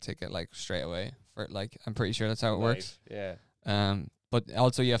gonna get a ticket like straight away. For like, I'm pretty sure that's how it works. Yeah. But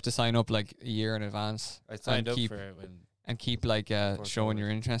also you have to sign up like a year in advance I signed up keep- for it when. and keep like Before showing COVID. your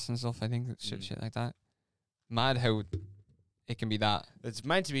interest and stuff. I think Mm. shit like that. Mad how it can be that. It's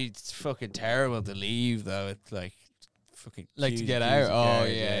meant to be fucking terrible to leave though. It's like fucking Like to queues get and out. queues of Oh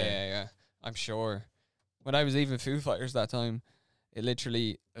cars, yeah. I'm sure. When I was leaving Foo Fighters that time, it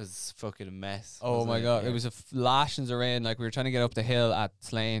literally. It was fucking a mess. Oh wasn't my god! Yeah. It was a lashings of rain. Like we were trying to get up the hill at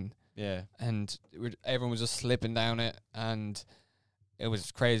Slane, Yeah. and everyone was just slipping down it, and it was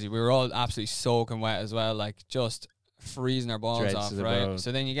crazy. We were all absolutely soaking wet as well, like just freezing our balls Dreads off, to the right? bone.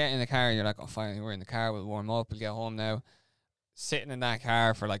 So then you get in the car and you're like, oh, finally we're in the car. We'll warm up. We'll get home now. sitting in that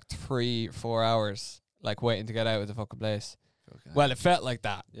car for like 3-4 hours, like waiting to get out of the fucking place. Well, it felt like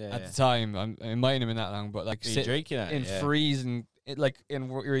that at the time. It mightn't have been that long, but like Were you drinking it? in freezing,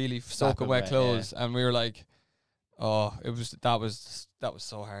 in really soaking wet clothes, and we were like, oh, that was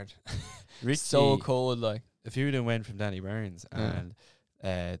so hard. So cold, like. A few of them went from Danny Burns, and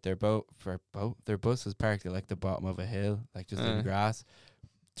their bus was parked at like the bottom of a hill, like just in the grass.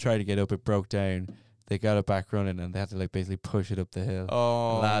 Tried to get up, it broke down. They got it back running, and they had to like basically push it up the hill.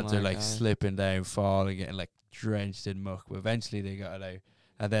 Oh, and lads my are like God. slipping down, falling, getting like drenched in muck. But eventually they got it out,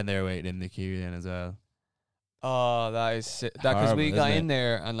 and then they were waiting in the queue then as well. Oh, that is that because we Horrible, got isn't in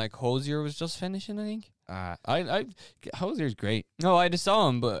there and like Hosier was just finishing, I think. Hosier's great. No, I just saw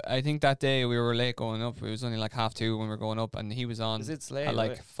him, but I think that day we were late going up. It was only like 2:30 when we were going up, and he was on Is it Slade? at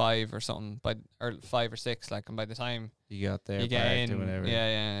like 5 or something, or 5 or 6. Like, and by the time You got there, you get parked or in, whatever.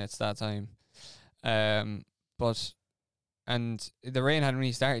 yeah, it's that time. But and the rain hadn't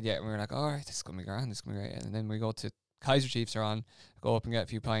really started yet, and we were like, all right, this is gonna be grand, this is gonna be great. And then we go to Kaiser Chiefs are on, go up and get a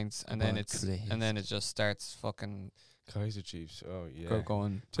few pints, and then it just starts fucking Kaiser Chiefs. Oh yeah.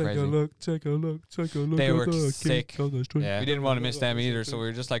 going Take crazy. a look, take a look, take a look. They at were the sick. kick on the street. Yeah. We didn't want to miss them either, so we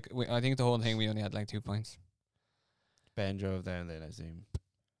were just like, I think the whole thing we only had like 2 pints. Ben drove down then, I assume.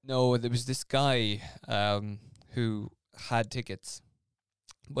 No, there was this guy who had tickets,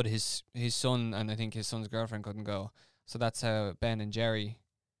 but his son and I think his son's girlfriend couldn't go. So that's how Ben and Jerry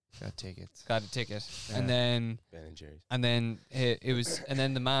Got tickets. got a ticket. Yeah. And then Ben and Jerry's. it was and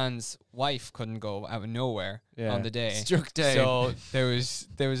then the man's wife couldn't go out of nowhere Yeah. on the day. Struck down. So there was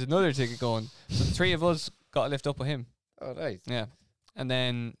another ticket going. So the 3 of us got a lift up with him. Oh, nice. Yeah. And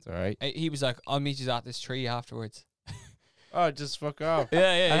then It's all right. he was like, I'll meet you at this tree afterwards. Oh, just fuck off. Yeah,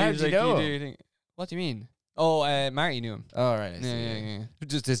 And he how'd was you like, know do him? your thing. What do you mean? Oh, Marty knew him. All right. I see, Yeah.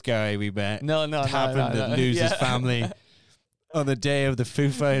 Just this guy we met. No, happened to lose his Yeah. family on the day of the Foo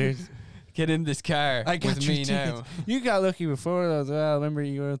Fighters. Get in this car I got with your me tickets. now. You got lucky before though as well. Remember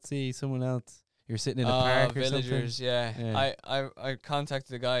you were to see someone else. You were sitting in a park or Villagers, something. yeah. Yeah. I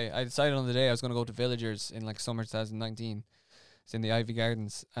contacted the guy. I decided on the day I was going to go to Villagers in like summer 2019. It's in the Ivy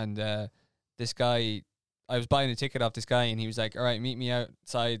Gardens, and this guy, I was buying a ticket off this guy, and he was like, "All right, meet me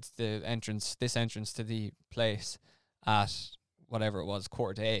outside this entrance to the place at whatever it was,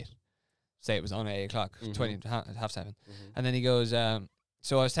 7:45. Say it was on at 8:00, 20 to half 7." And then he goes,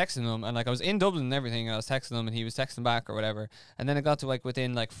 so I was texting him, and like I was in Dublin and everything, and I was texting him, and he was texting back or whatever. And then it got to like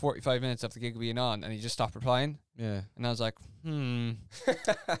within like 45 minutes of the gig being on, and he just stopped replying. Yeah. And I was like,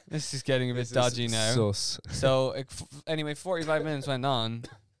 this is getting a bit dodgy now. Sus. So anyway, 45 minutes went on,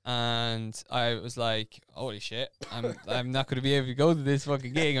 and I was like, holy shit, I'm not going to be able to go to this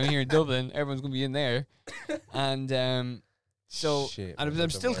fucking gig. I'm here in Dublin. Everyone's going to be in there. And so Shit, and man, I'm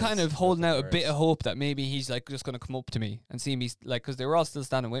that's still the kind worst. of holding That's out the a bit of worst. hope that maybe he's like just going to come up to me and see me, like, because they were all still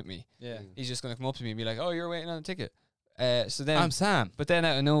standing with me. Yeah. He's just going to come up to me and be like, oh, you're waiting on a ticket. So then I'm Sam. but then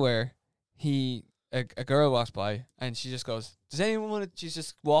out of nowhere, a girl walks by, and she just goes, does anyone want to, she's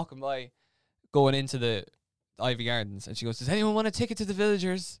just walking by, going into the Ivy Gardens, and she goes, does anyone want a ticket to the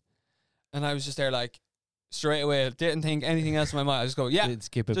Villagers? And I was just there like, straight away, didn't think anything else in my mind. I just go, yeah. Did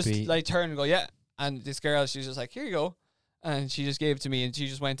skip a Just beat. like turn and go, yeah. And this girl, she was just like, here you go. And she just gave it to me, and she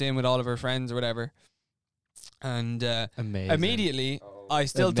just went in with all of her friends or whatever. And Amazing. immediately, I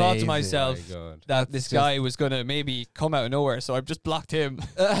still thought to Amazing. myself My God. that this just- guy was going to maybe come out of nowhere, so I've just blocked him.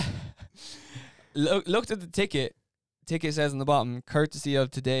 Looked at the ticket. Ticket says on the bottom, courtesy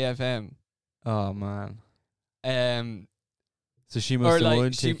of Today FM. Oh man. So she Or must have like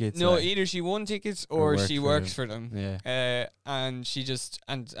won she, tickets. no, like. either she won tickets Or or worked she for works them. for them. Yeah. And she just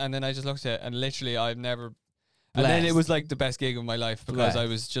and then I just looked at it, and literally I've never. And then it Blessed. was like the best gig of my life because I Blessed.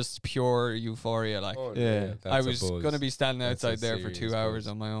 was just pure euphoria. Like Oh, Yeah. that's I a was buzz. gonna be standing That's a outside there for 2 serious hours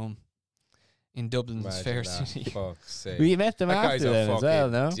buzz. on my own in Dublin's Imagine fair that. city. Fuck's sake. We met them That guy's after a then as well,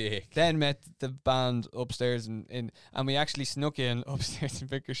 fucking no? dick. Then met the band upstairs and we actually snuck in upstairs in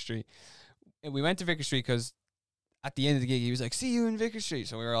Vicar Street. And we went to Vicar Street because at the end of the gig he was like, see you in Vicar Street.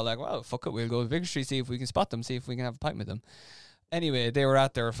 So we were all like, well, fuck it, we'll go to Vicar Street, see if we can spot them, see if we can have a pint with them. Anyway, they were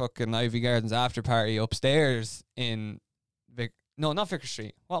at their fucking Ivy Gardens after party upstairs in not Vicar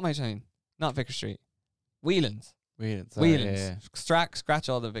Street. What am I saying? Not Vicar Street. Whelan's. Whelan's. Whelan's. Yeah. Scratch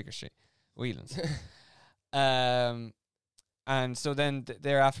all the Vicar Street. Whelan's. And so then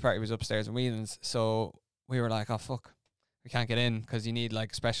their after party was upstairs in Whelan's. So we were like, oh fuck, we can't get in because you need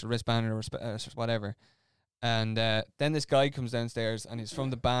like a special wristband or whatever. And then this guy comes downstairs and he's from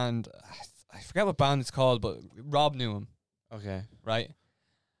the band. I forget what band it's called, but Rob knew him, Okay. right?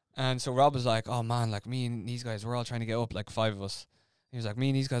 And so Rob was like, oh man, like me and these guys, we're all trying to get up, like 5 of us. He was like, me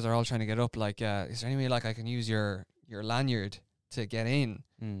and these guys are all trying to get up. Like, is there any way like I can use your lanyard to get in.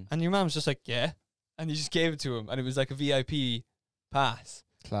 Mm. And your mom's just like, yeah. And he just gave it to him. And it was like a VIP pass.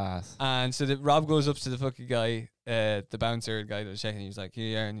 Class. And so Rob goes up to the fucking guy, the bouncer guy that was checking. He's like,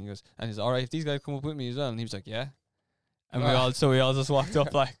 here, and he goes, and he's all right. If these guys come up with me as well, and he was like, yeah. And we all just walked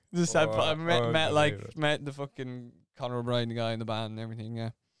up like just had met the fucking Conor O'Brien, the guy in the band and everything. Yeah,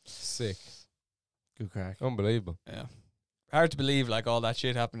 Sick. Good crack. Unbelievable. yeah. Hard to believe like all that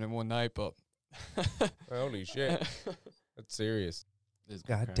shit happened in one night, but Holy shit. That's serious. It's good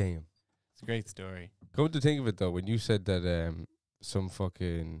God crack. damn. It's a great story. Come to think of it though, when you said that some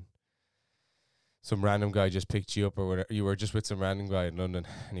random guy just picked you up or whatever, you were just with some random guy in London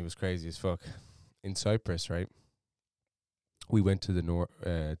and he was crazy as fuck. In Cyprus, right? We went to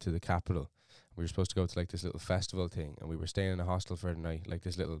the capital. We were supposed to go to like this little festival thing, and we were staying in a hostel for the night, like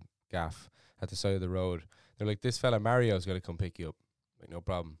this little gaff at the side of the road. They're like, this fella Mario's gonna come pick you up. Like, no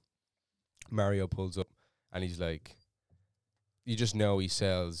problem. Mario pulls up and he's like, you just know he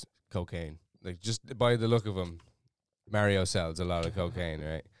sells cocaine. Like, just by the look of him, Mario sells a lot of cocaine,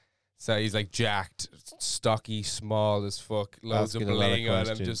 right? So he's like jacked, stocky, small as fuck, loads of Asking a lot of bling on him,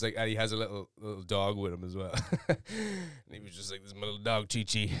 questions. just like, and he has a little dog with him as well. And he was just like, this is my little dog,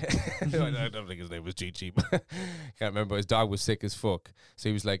 Chi-Chi. I don't think his name was Chi-Chi, but can't remember. His dog was sick as fuck. So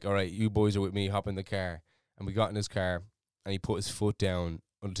he was like, all right, you boys are with me, hop in the car. And we got in his car, and he put his foot down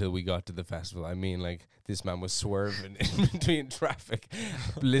until we got to the festival. I mean, like, this man was swerving in between traffic,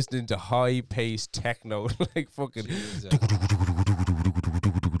 listening to high-paced techno, like fucking...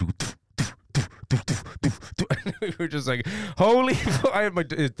 We were just like, holy fuck. I had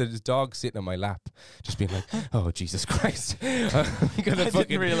this dog sitting on my lap, just being like, oh, Jesus Christ. I'm gonna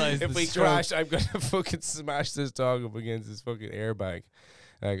fucking, realize if the we stroke. crash, I'm gonna fucking smash this dog up against this fucking airbag.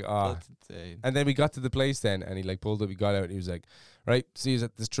 Like, That's insane. And then we got to the place then, and he like pulled up, he got out, and he was like, right, see you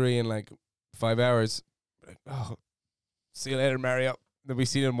at this tree in like 5 hours. Like, oh, see you later, Mario. Then we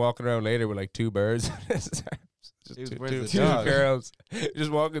seen him walking around later with like 2 birds. Just Dude, two, where's two, the two dog? girls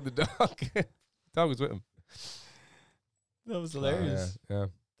just walking the dog. Dog was with him. that was hilarious. Yeah.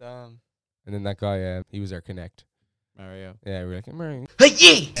 Damn. And then that guy, he was our connect. Mario. Yeah, we were like, hey, Mario. Oh,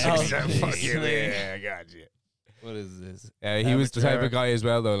 Fuck you, yeah, I got you. What is this? Yeah, he was the type Amateur. of guy as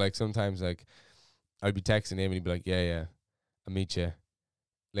well, though. Like, sometimes, like, I'd be texting him and he'd be like, yeah, I'll meet you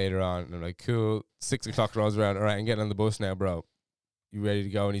later on. And I'm like, cool. 6 o'clock rolls around. All right, I'm getting on the bus now, bro. You ready to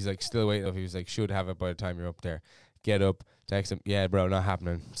go? And he's like, still waiting up. He was like, should have it by the time you're up there. Get up, text him. Yeah, bro, not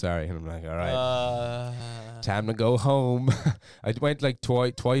happening. Sorry. And I'm like, all right. Time to go home. I went like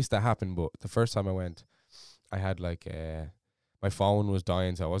twice that happened, but the first time I went, I had like my phone was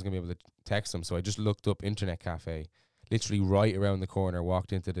dying, so I wasn't gonna be able to text them. So I just looked up internet cafe, literally right around the corner.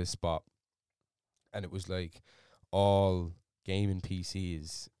 Walked into this spot, and it was like all gaming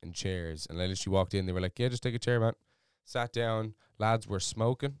PCs and chairs. And I literally walked in. They were like, "Yeah, just take a chair, man." Sat down. Lads were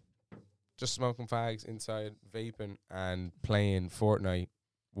smoking, just smoking fags inside, vaping and playing Fortnite.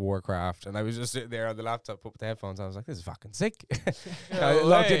 Warcraft, and I was just sitting there on the laptop, put the headphones on. I was like, this is fucking sick. I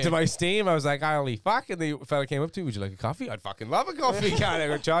logged into my Steam. I was like, holy fuck. And the fella came up to me, would you like a coffee? I'd fucking love a coffee. Can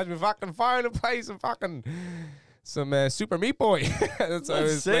I charge me fucking fire to play some fucking some Super Meat Boy? That's what I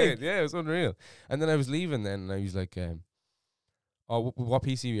was sick. playing. Yeah, it was unreal. And then I was leaving then, and I was like, oh, what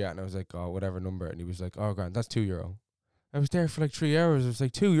PC are you at? And I was like, oh, whatever number. And he was like, oh, grand, that's €2. I was there for like 3 hours. It was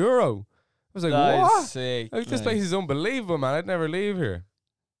like €2. I was like, That is what? sick. Like, this place is unbelievable, man. I'd never leave here.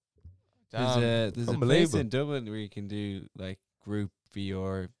 There's a place Unbelievable. in Dublin where you can do like group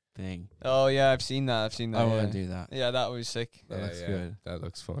VR thing. Oh yeah, I've seen that. I Yeah. want to do that. Yeah, that was sick. That looks good. That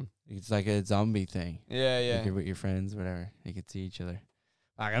looks fun. It's like a zombie thing. Yeah, Like yeah. you're with your friends, whatever. You can see each other.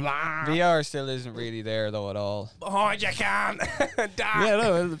 VR still isn't really there though at all. Oh, you can. Yeah,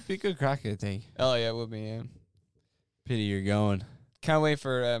 no, it'll be a good crack, I think. Oh yeah, it would be. Yeah. Pity you're going Can't wait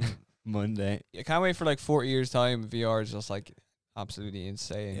for Monday. I can't wait for like 40 years time. VR is just like absolutely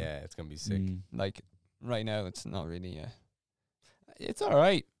insane. Yeah, it's gonna be sick. Mm. Like right now, it's not really. It's all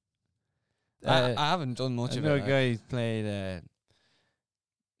right. I haven't done much I of know it. a guy who's played.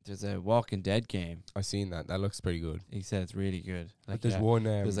 There's a Walking Dead game. I've seen that. That looks pretty good. He said it's really good. Like There's yeah, one.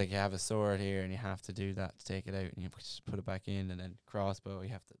 it was like you have a sword here and you have to do that to take it out, and you just put it back in, and then crossbow. You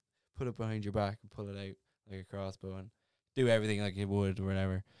have to put it behind your back and pull it out like a crossbow, and do everything like you would or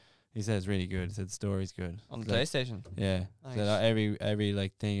whatever. He said it's really good. He said the story's good. on the Like, PlayStation. yeah. Nice. So that every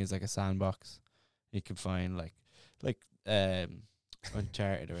like thing is like a sandbox. You can find like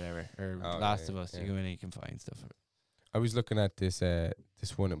Uncharted or whatever, or Oh, Last yeah, of Us. yeah. You go in and you can find stuff. I was looking at this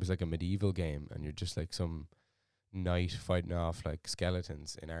one. It was like a medieval game, and you're just like some knight fighting off like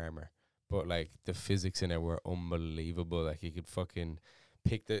skeletons in armor. But like the physics in it were unbelievable. Like you could fucking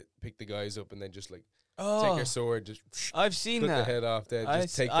pick the guys up and then just like Oh, your sword, just I've seen cut the that. head off. Then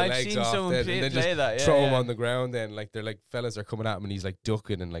just take the I've legs seen off. someone Then, play, and then play just that. Yeah, throw yeah. him on the ground. Then like they're like fellas are coming at him and he's like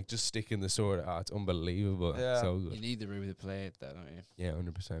ducking and like just sticking the sword. Oh, it's unbelievable. Yeah. So You good. need the room to play it, though, don't you? Yeah,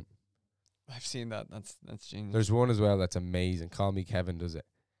 100%. I've seen that. That's genius. There's one as well that's amazing. Call Me Kevin does it.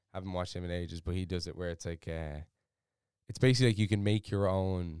 I haven't watched him in ages, but he does it where it's like it's basically like you can make your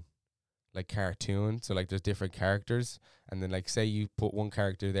own like cartoon. So like there's different characters, and then like say you put one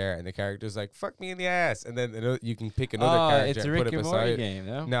character there, and the character's like fuck me in the ass, and then you can pick another character it's a and put Rick it and Morty beside. game,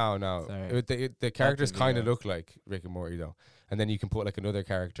 no? No. Sorry. The characters the kind of video. look like Rick and Morty though, and then you can put like another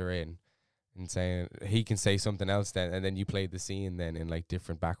character in, and saying he can say something else then, and then you play the scene then in like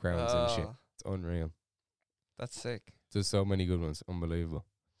different backgrounds and shit. Oh, It's unreal. that's sick. There's so many good ones, unbelievable.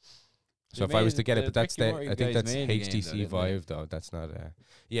 So They if I was made to get it, the but that's Rick and the Morty I think guys that's made the game, HTC though, didn't they? Vive though. That's not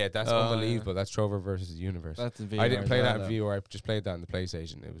yeah, that's Oh, yeah. unbelievable. That's Trover versus the Universe. That's in VR I didn't play as that well, in VR. I just played that on the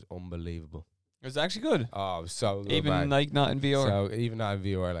PlayStation. It was unbelievable. It was actually good. Oh, it was so good, Even man. like not in VR. So even not in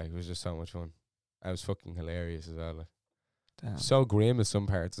VR, like it was just so much fun. I was fucking hilarious as well. Like. Damn. So grim at some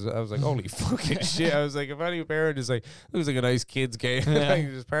parts. I was like, holy fucking shit. I was like, if any parent is like, looks like a nice kid's game. Yeah. Like,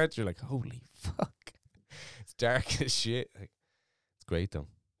 there's parts you're like, holy fuck. It's dark as shit. Like, it's great though.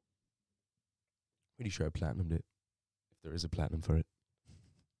 Pretty sure I platinumed it. If there is a platinum for it.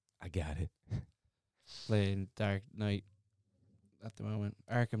 I got it. Playing Dark Knight at the moment.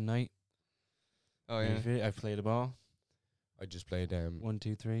 Arkham Knight. Oh yeah. I've played them all. I just played 1,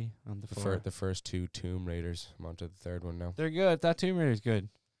 2, 3 on the 4. the first 2 Tomb Raiders. I'm on to the third one now. They're good. That Tomb Raider's good.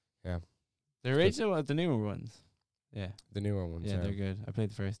 Yeah. The original one, the newer ones. Yeah. The newer ones. Yeah, they're good. I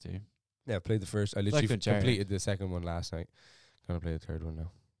played the first 2. Yeah, I played the first. I like literally Uncharted. completed the second one last night. Gonna play the third one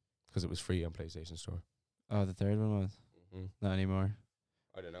now. Because it was free on PlayStation Store. Oh, the third one was? Mm-hmm. Not anymore.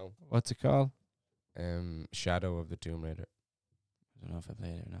 I don't know. What's it called? Shadow of the Tomb Raider. I don't know if I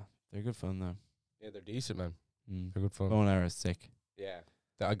played it or not. They're good fun, though. Yeah, they're decent, man. Mm. They're good fun. Bone arrow's sick. Yeah.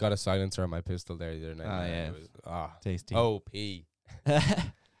 I got a silencer on my pistol there the other night. Ah, man. yeah. It was, Tasty. OP.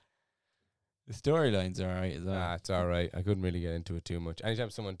 The storylines are alright as well. Nah, it's alright. I couldn't really get into it too much. Anytime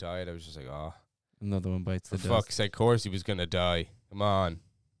someone died, I was just like, Another one bites for the fuck's dust. sake, of course he was going to die. Come on.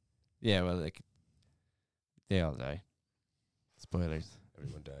 Yeah, well, like, they all die. Spoilers.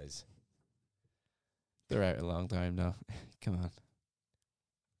 Everyone dies. They're out a long time now. Come on.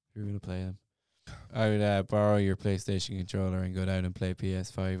 You're going to play them. I would borrow your PlayStation controller and go down and play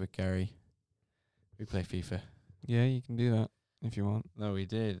PS5 with Gary. We play FIFA. Yeah, you can do that if you want. No, we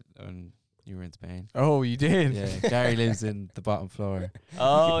did. And you were in Spain. Oh, you did. Yeah, Gary lives in the bottom floor.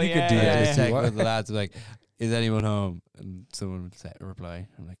 Oh, You could yeah. do that I if just you check want. with the lads like, is anyone home? And someone would reply.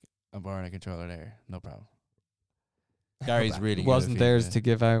 I'm like, I'm borrowing a controller there. No problem. Gary's really good at Wasn't theirs FIFA. to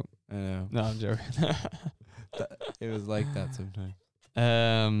give out. I know. No, I'm joking. It was like that sometimes.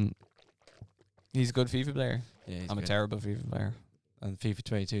 He's a good FIFA player. Yeah, he's I'm a good. terrible FIFA player. And FIFA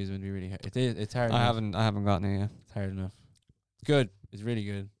 22 is going to be really hard. It's hard I enough. haven't gotten it yet. It's hard enough. It's good. It's really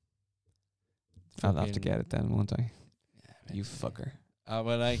good. I'll have to Fucking- get it then, won't I? Yeah, You maybe. fucker.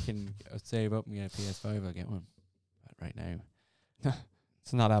 When I can save up and get a PS5, I'll get one. But right now,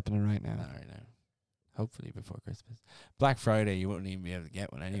 It's not happening right now. not right now. Hopefully before Christmas. Black Friday, you wouldn't even be able to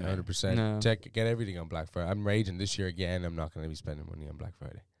get one anyway. 100%. No. Get everything on Black Friday. I'm raging this year again. I'm not going to be spending money on Black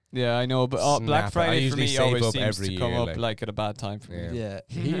Friday. Yeah, I know, but Snap Black it. I Friday for usually me save always up seems every to come year, up like- at a bad time for me. Yeah.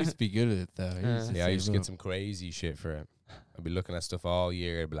 Yeah, he used to be good at it though. He used to Yeah, I used to save get up. some crazy shit for it. I'd be looking at stuff all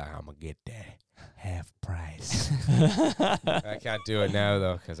year. I'd be like, I'm going to get that half price. I can't do it now,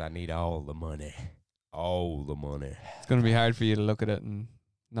 though, because I need all the money. All the money. It's going to be hard for you to look at it and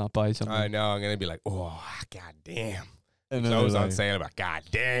not buy something. I know. I'm going to be like, oh, god damn. Another Clothes on life. sale. About god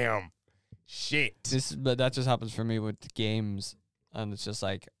damn. Shit. But that just happens for me with games, and it's just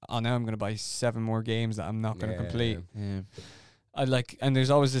like, oh, now I'm going to buy 7 more games that I'm not going to complete. Yeah. And there's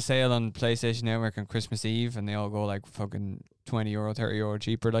always a sale on PlayStation Network on Christmas Eve, and they all go like fucking €20, €30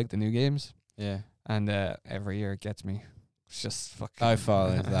 cheaper, like the new games. Yeah. And every year it gets me. It's just fucking. I fall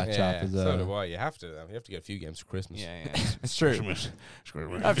into that trap as So do well. I. You have to. You have to get a few games for Christmas. Yeah, it's true.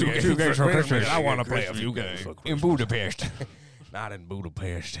 I have to get a few games for Christmas. I want to play a few games In Budapest. Not in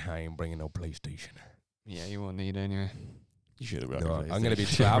Budapest. I ain't bringing no PlayStation. Yeah, you won't need it anyway. You should have No, I'm going to be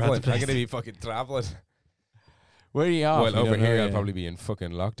traveling. I'm going to be fucking traveling. Where are you off? Well, You over don't know here, I'll yet. probably be in fucking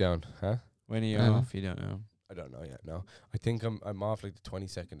lockdown. Huh? When are you I know. off? You don't know. I don't know yet. No, I think I'm off like the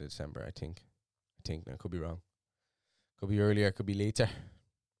 22nd of December. I think. No, could be wrong. Could be earlier. Could be later.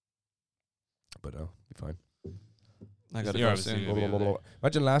 But no, be fine. I got to You're go obviously soon. gonna be over there.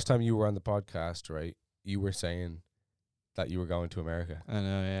 Imagine last time you were on the podcast, right? You were saying that you were going to America. I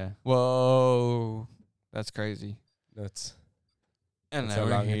know, yeah. Whoa, that's crazy. That's And That's now how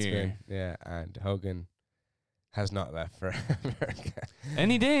we're long it's been. here. Yeah, and Hogan has not left for America.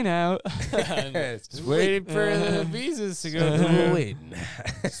 Any day now. It's Just waiting for the visas to go through. waiting.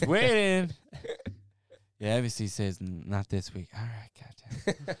 Just waiting. Yeah, embassy says not this week. All right,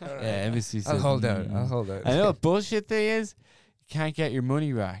 goddamn. Yeah, embassy says I'll hold out. I'll mm. hold out. I know what bullshit thing is. You can't get your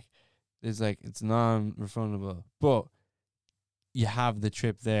money back. It's like it's non-refundable, but you have the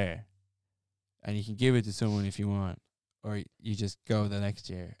trip there, and you can give it to someone if you want, or you just go the next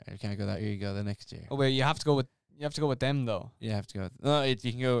year. And you can't go that year. You go the next year. Oh wait, you have to go with them though. You have to go. No, you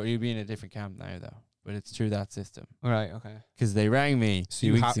can go. You'll be in a different camp now though, but it's through that system. All right, okay. Because they rang me So 2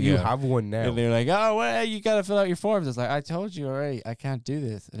 you, weeks ago. you have one now. And they're like, oh, well, you got to fill out your forms. I was like, I told you already, I can't do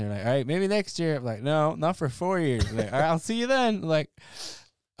this. And they're like, all right, maybe next year. I'm like, no, not for 4 years. I'm like, all right, I'll see you then. I'm like,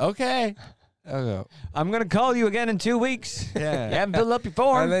 okay. I'll go. I'm gonna call you again in 2 weeks. Yeah. You haven't filled up your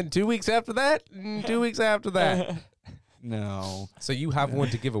form. And then 2 weeks after that, 2 weeks after that. No. So you have one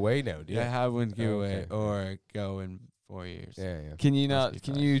to give away now, do you? I have one giveaway Okay. or go in 4 years. Yeah, yeah. Can you Must not? be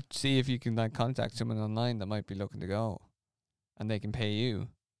Can fine. you see if you can like contact someone online that might be looking to go, and they can pay you?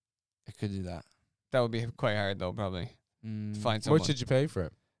 I could do that. That would be quite hard though, probably. Mm, Find How someone. much did you pay for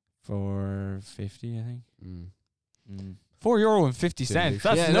it? for 50, I think. Mm. €4.50.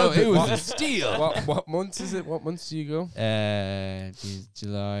 That's Yeah, no no, it was good. a steal. What months is it? What months do you go?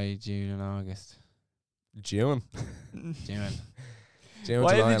 July, June, and August. June. June. June,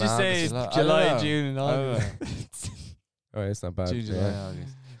 Why July, did you and say August. I don't July, know. June, and I don't August? Oh, it's not bad. June, July, Yeah.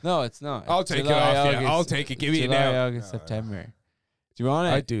 August. No, it's not. I'll It's take July, it off. August, Yeah, I'll take it. Give me it July, now. August, No, September. Do you want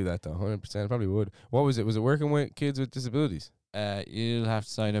it? I'd do that though, 100%. Probably would. What was it? Was it working with kids with disabilities? You'll have to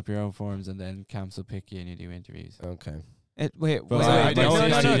sign up your own forms, and then camps will pick you and you do interviews. Okay. Wait, But wait, my wait, don't no, no,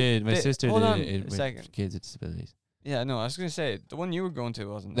 sister no. did. My They- sister hold did on it a with second. kids with disabilities. Yeah, no, I was gonna say the one you were going to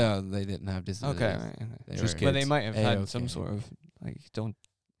wasn't. No, they didn't have disabilities. Okay, right, okay. They Just were- But they kids. might have had A-okay. some sort of like. Don't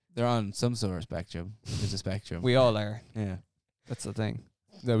They're on some sort of spectrum. There's a spectrum. we all are? Yeah. That's the thing.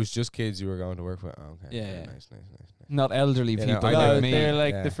 That was just kids you were going to work with. Oh, okay. Yeah, Okay, yeah. Nice, nice, nice. Not elderly Yeah, no, people I like know. me. They're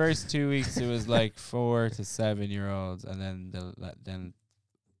like Yeah. the first 2 weeks. It was like 4 to 7 year olds, and then then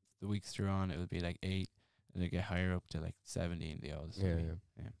the weeks through on it would be like 8, and they get higher up to like 17. The oldest. would Yeah, be.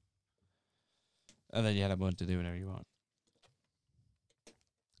 yeah. And then you had a month to do whatever you want.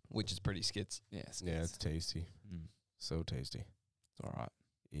 Which is pretty skits. Yes. Yeah, it's tasty. Mm, So tasty. it's all right.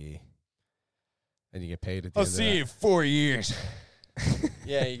 Yeah. And you get paid at the end of that. in 4 years.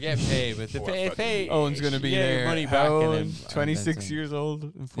 yeah, you get paid, but the pay. Owen's gonna be you get your there. money How back old? and then 26 some. years old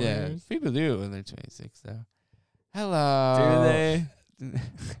in 4 Yeah, years. people do it when they're 26 though. Hello. Do they?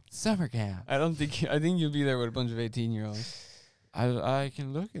 Summer camp. I don't think. I think you'll be there with a bunch of 18-year-olds. I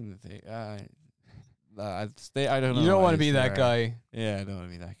can look in the thing. I don't know. You don't why want to be it's that there. guy. Yeah, I don't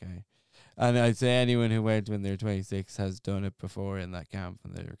want to be that guy. And I'd say anyone who went when they're 26 has done it before in that camp,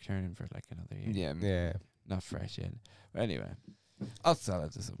 and they're returning for like another year. Yeah. Yeah. Not fresh yet. But anyway, I'll sell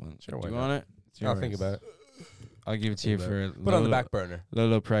it to someone. Sure, Do why you not? want it? It's I'll think yours. about it. I'll give it to you Think for about a Put it on the low, back burner.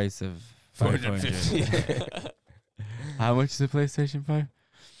 low price of 500. How much is a PlayStation 5? Did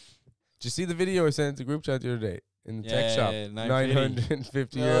you see the video I sent to group chat the other day in the tech shop?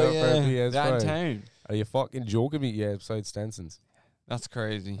 950 Oh, euro for a That in PS5. town. Are you fucking joking me? Yeah, besides Stenson's. That's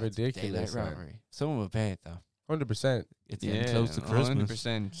crazy. Daylight Ridiculous. robbery. Someone will pay it though. 100%. It's getting close to Christmas.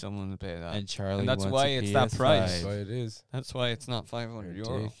 100% someone will pay that. And Charlie And that's wants why a it's that PS5. price. That's why it is. That's why it's not 500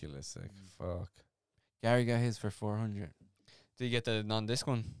 euro. Ridiculous. Like, fuck. Gary got his for 400. Did you get the non-disc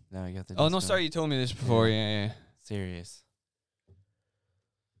one? No, I got the. Oh no, discount. sorry, you told me this before. Yeah. Serious.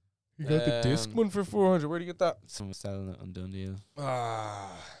 You got the disc one for 400. Where'd you get that? Someone selling it on Done Deal.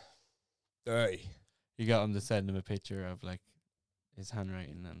 Ah. Hey. You got him to send him a picture of like his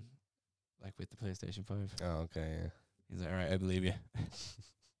handwriting and like with the PlayStation 5. Oh, okay, yeah. He's like, all right, I believe you.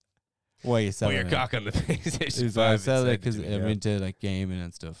 Why are you Put selling your it? cock on the PlayStation He's 5. like, I and sell it send because to me, I'm yeah. into like gaming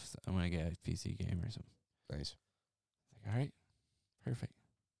and stuff. So I want to get a PC game or something. Nice. Like, all right, perfect.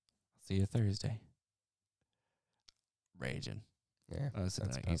 I'll see you Thursday. Raging. Yeah. I was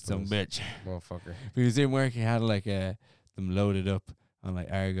That's like, you some fabulous. bitch. Motherfucker. He was in work. He had like them loaded up on like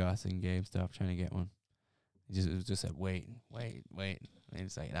Argos and GameStop trying to get one. It was just like wait. And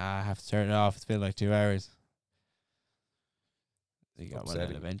he's like, nah, I have to turn it off. It's been like 2 hours. He got one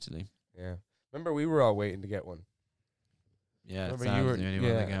Upsetting. out eventually. Yeah. Remember, we were all waiting to get one. Yeah, Remember Sam's you were- the only one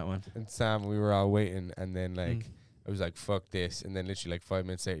that yeah. got one. And Sam, we were all waiting, and then like Mm. I was like, "Fuck this," and then literally like 5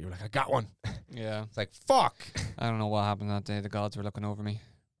 minutes later, you were like, "I got one." Yeah. It's like, "Fuck." I don't know what happened that day. The gods were looking over me.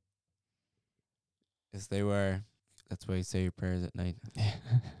 Yes, they were. That's why you say your prayers at night.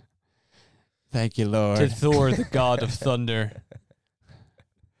 Thank you, Lord. To Thor, the god of thunder.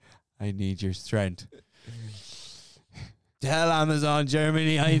 I need your strength. Tell Amazon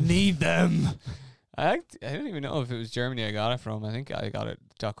Germany I need them. I don't even know if it was Germany I got it from. I think I got it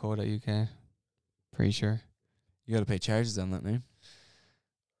 .co.uk. Pretty sure. You got to pay charges on that now.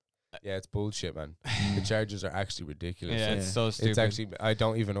 Yeah, it's bullshit, man. The charges are actually ridiculous. Yeah, it's so stupid. It's actually, I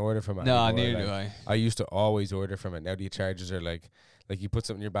don't even order from it no, anymore. neither Like, do I. I used to always order from it. Now the charges are like you put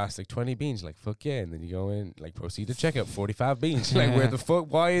something in your basket, like 20 beans, like fuck yeah, and then you go in, like proceed to checkout, 45 beans. Like where the fuck?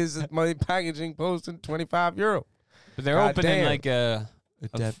 Why is my packaging posting €25? But they're God opening damn. like a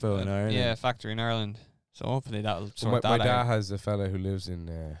depot in Ireland. Yeah, factory in Ireland. So hopefully that'll My sort that dad out. has a fella who lives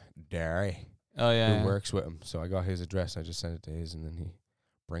in Derry Oh yeah, who works with him, so I got his address. I just sent it to his, and then he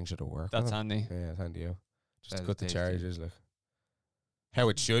brings it to work. that's with him. handy. Yeah, it's handy. Yeah. Just That to is cut the tasty. charges, like how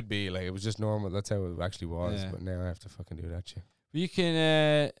it should be. Like it was just normal. That's how it actually was. Yeah. But now I have to fucking do that shit. You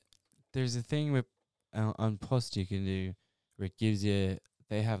can. There's a thing with on Post you can do where it gives you.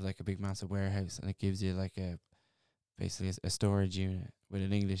 They have like a big massive warehouse, and it gives you like basically a storage unit with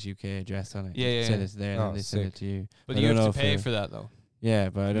an English UK address on it. Yeah, You yeah, send yeah. it there, Oh, and then they send sick. it to you. But I you don't have know to if pay it- for that though. Yeah,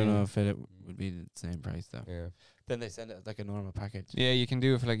 but I don't know Mm. if it would be the same price though. Yeah. Then they send it as like a normal package. Yeah, you can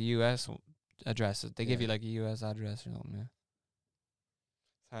do it for like a US address. They give Yeah. you like a US address or something. Yeah.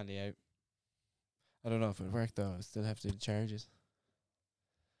 It's handy out. I don't know if it would work though. I still have to do the charges.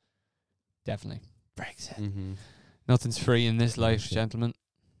 Definitely. Brexit. Mm-hmm. Nothing's free in this life, Shit. gentlemen.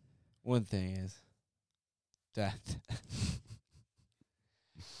 One thing is death.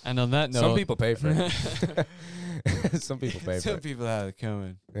 And on that note, Some people pay for it. Some people pay for Some it. people have it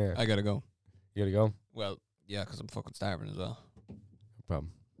coming. Yeah. I gotta go. You gotta go. Well, yeah, 'cause I'm fucking starving as well. No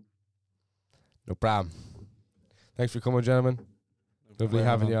problem. No problem. Thanks for coming, gentlemen. Lovely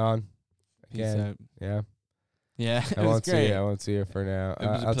having you on. Peace Again. out. Yeah. Yeah, I won't see you. I won't see you for now. It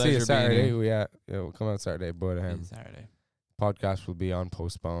was a I'll see you pleasure being Saturday. here. Yeah, we'll come out Saturday, but Saturday. podcast will be on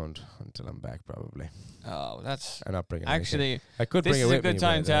postponed until I'm back probably. Oh, that's I'm not bringing anything. actually I could this bring it is with a good me,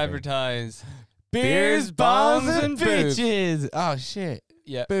 time but to I don't. advertise. Beers, bombs, bombs, and and boobs. bitches. Oh shit,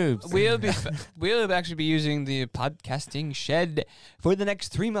 Yeah. boobs. We'll actually be using the podcasting shed for the next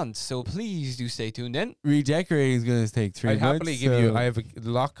 3 months, so please do stay tuned in. Redecorating is going to take 3 I'd months. happily give you. so- I have a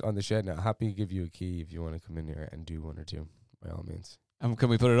lock on the shed now. Happy to give you a key if you want to come in here and do one or two. By all means. Can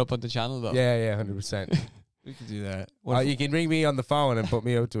we put it up on the channel though? Yeah, 100%. We can do that. What if- You can ring me on the phone and put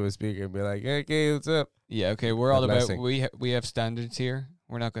me up to a speaker and be like, "Hey, okay, what's up?" Yeah, okay. We're A all about blessing. we have standards here.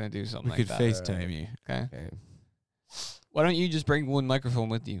 We're not going to do something We like could that. FaceTime you. Okay. Okay. Why don't you just bring one microphone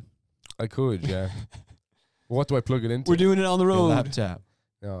with you? I could, yeah. What do I plug it into? We're doing it on the Your road. laptop.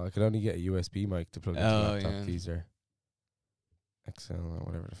 No, I could only get a USB mic to plug into Oh, laptop yeah. keys or XL or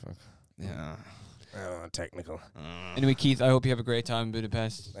whatever the fuck. Yeah. Oh, technical. Anyway, Keith, I hope you have a great time in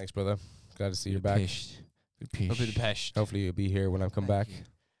Budapest. Thanks, brother. Glad to see you back. Or Budapest. Hopefully you'll be here when I come back.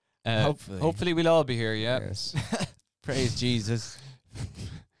 Hopefully we'll all be here, yeah. Yes. Praise Jesus.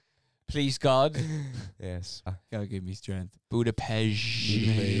 Please God. Yes. God give me strength. Budapest.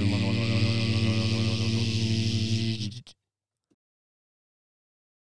 Budapest.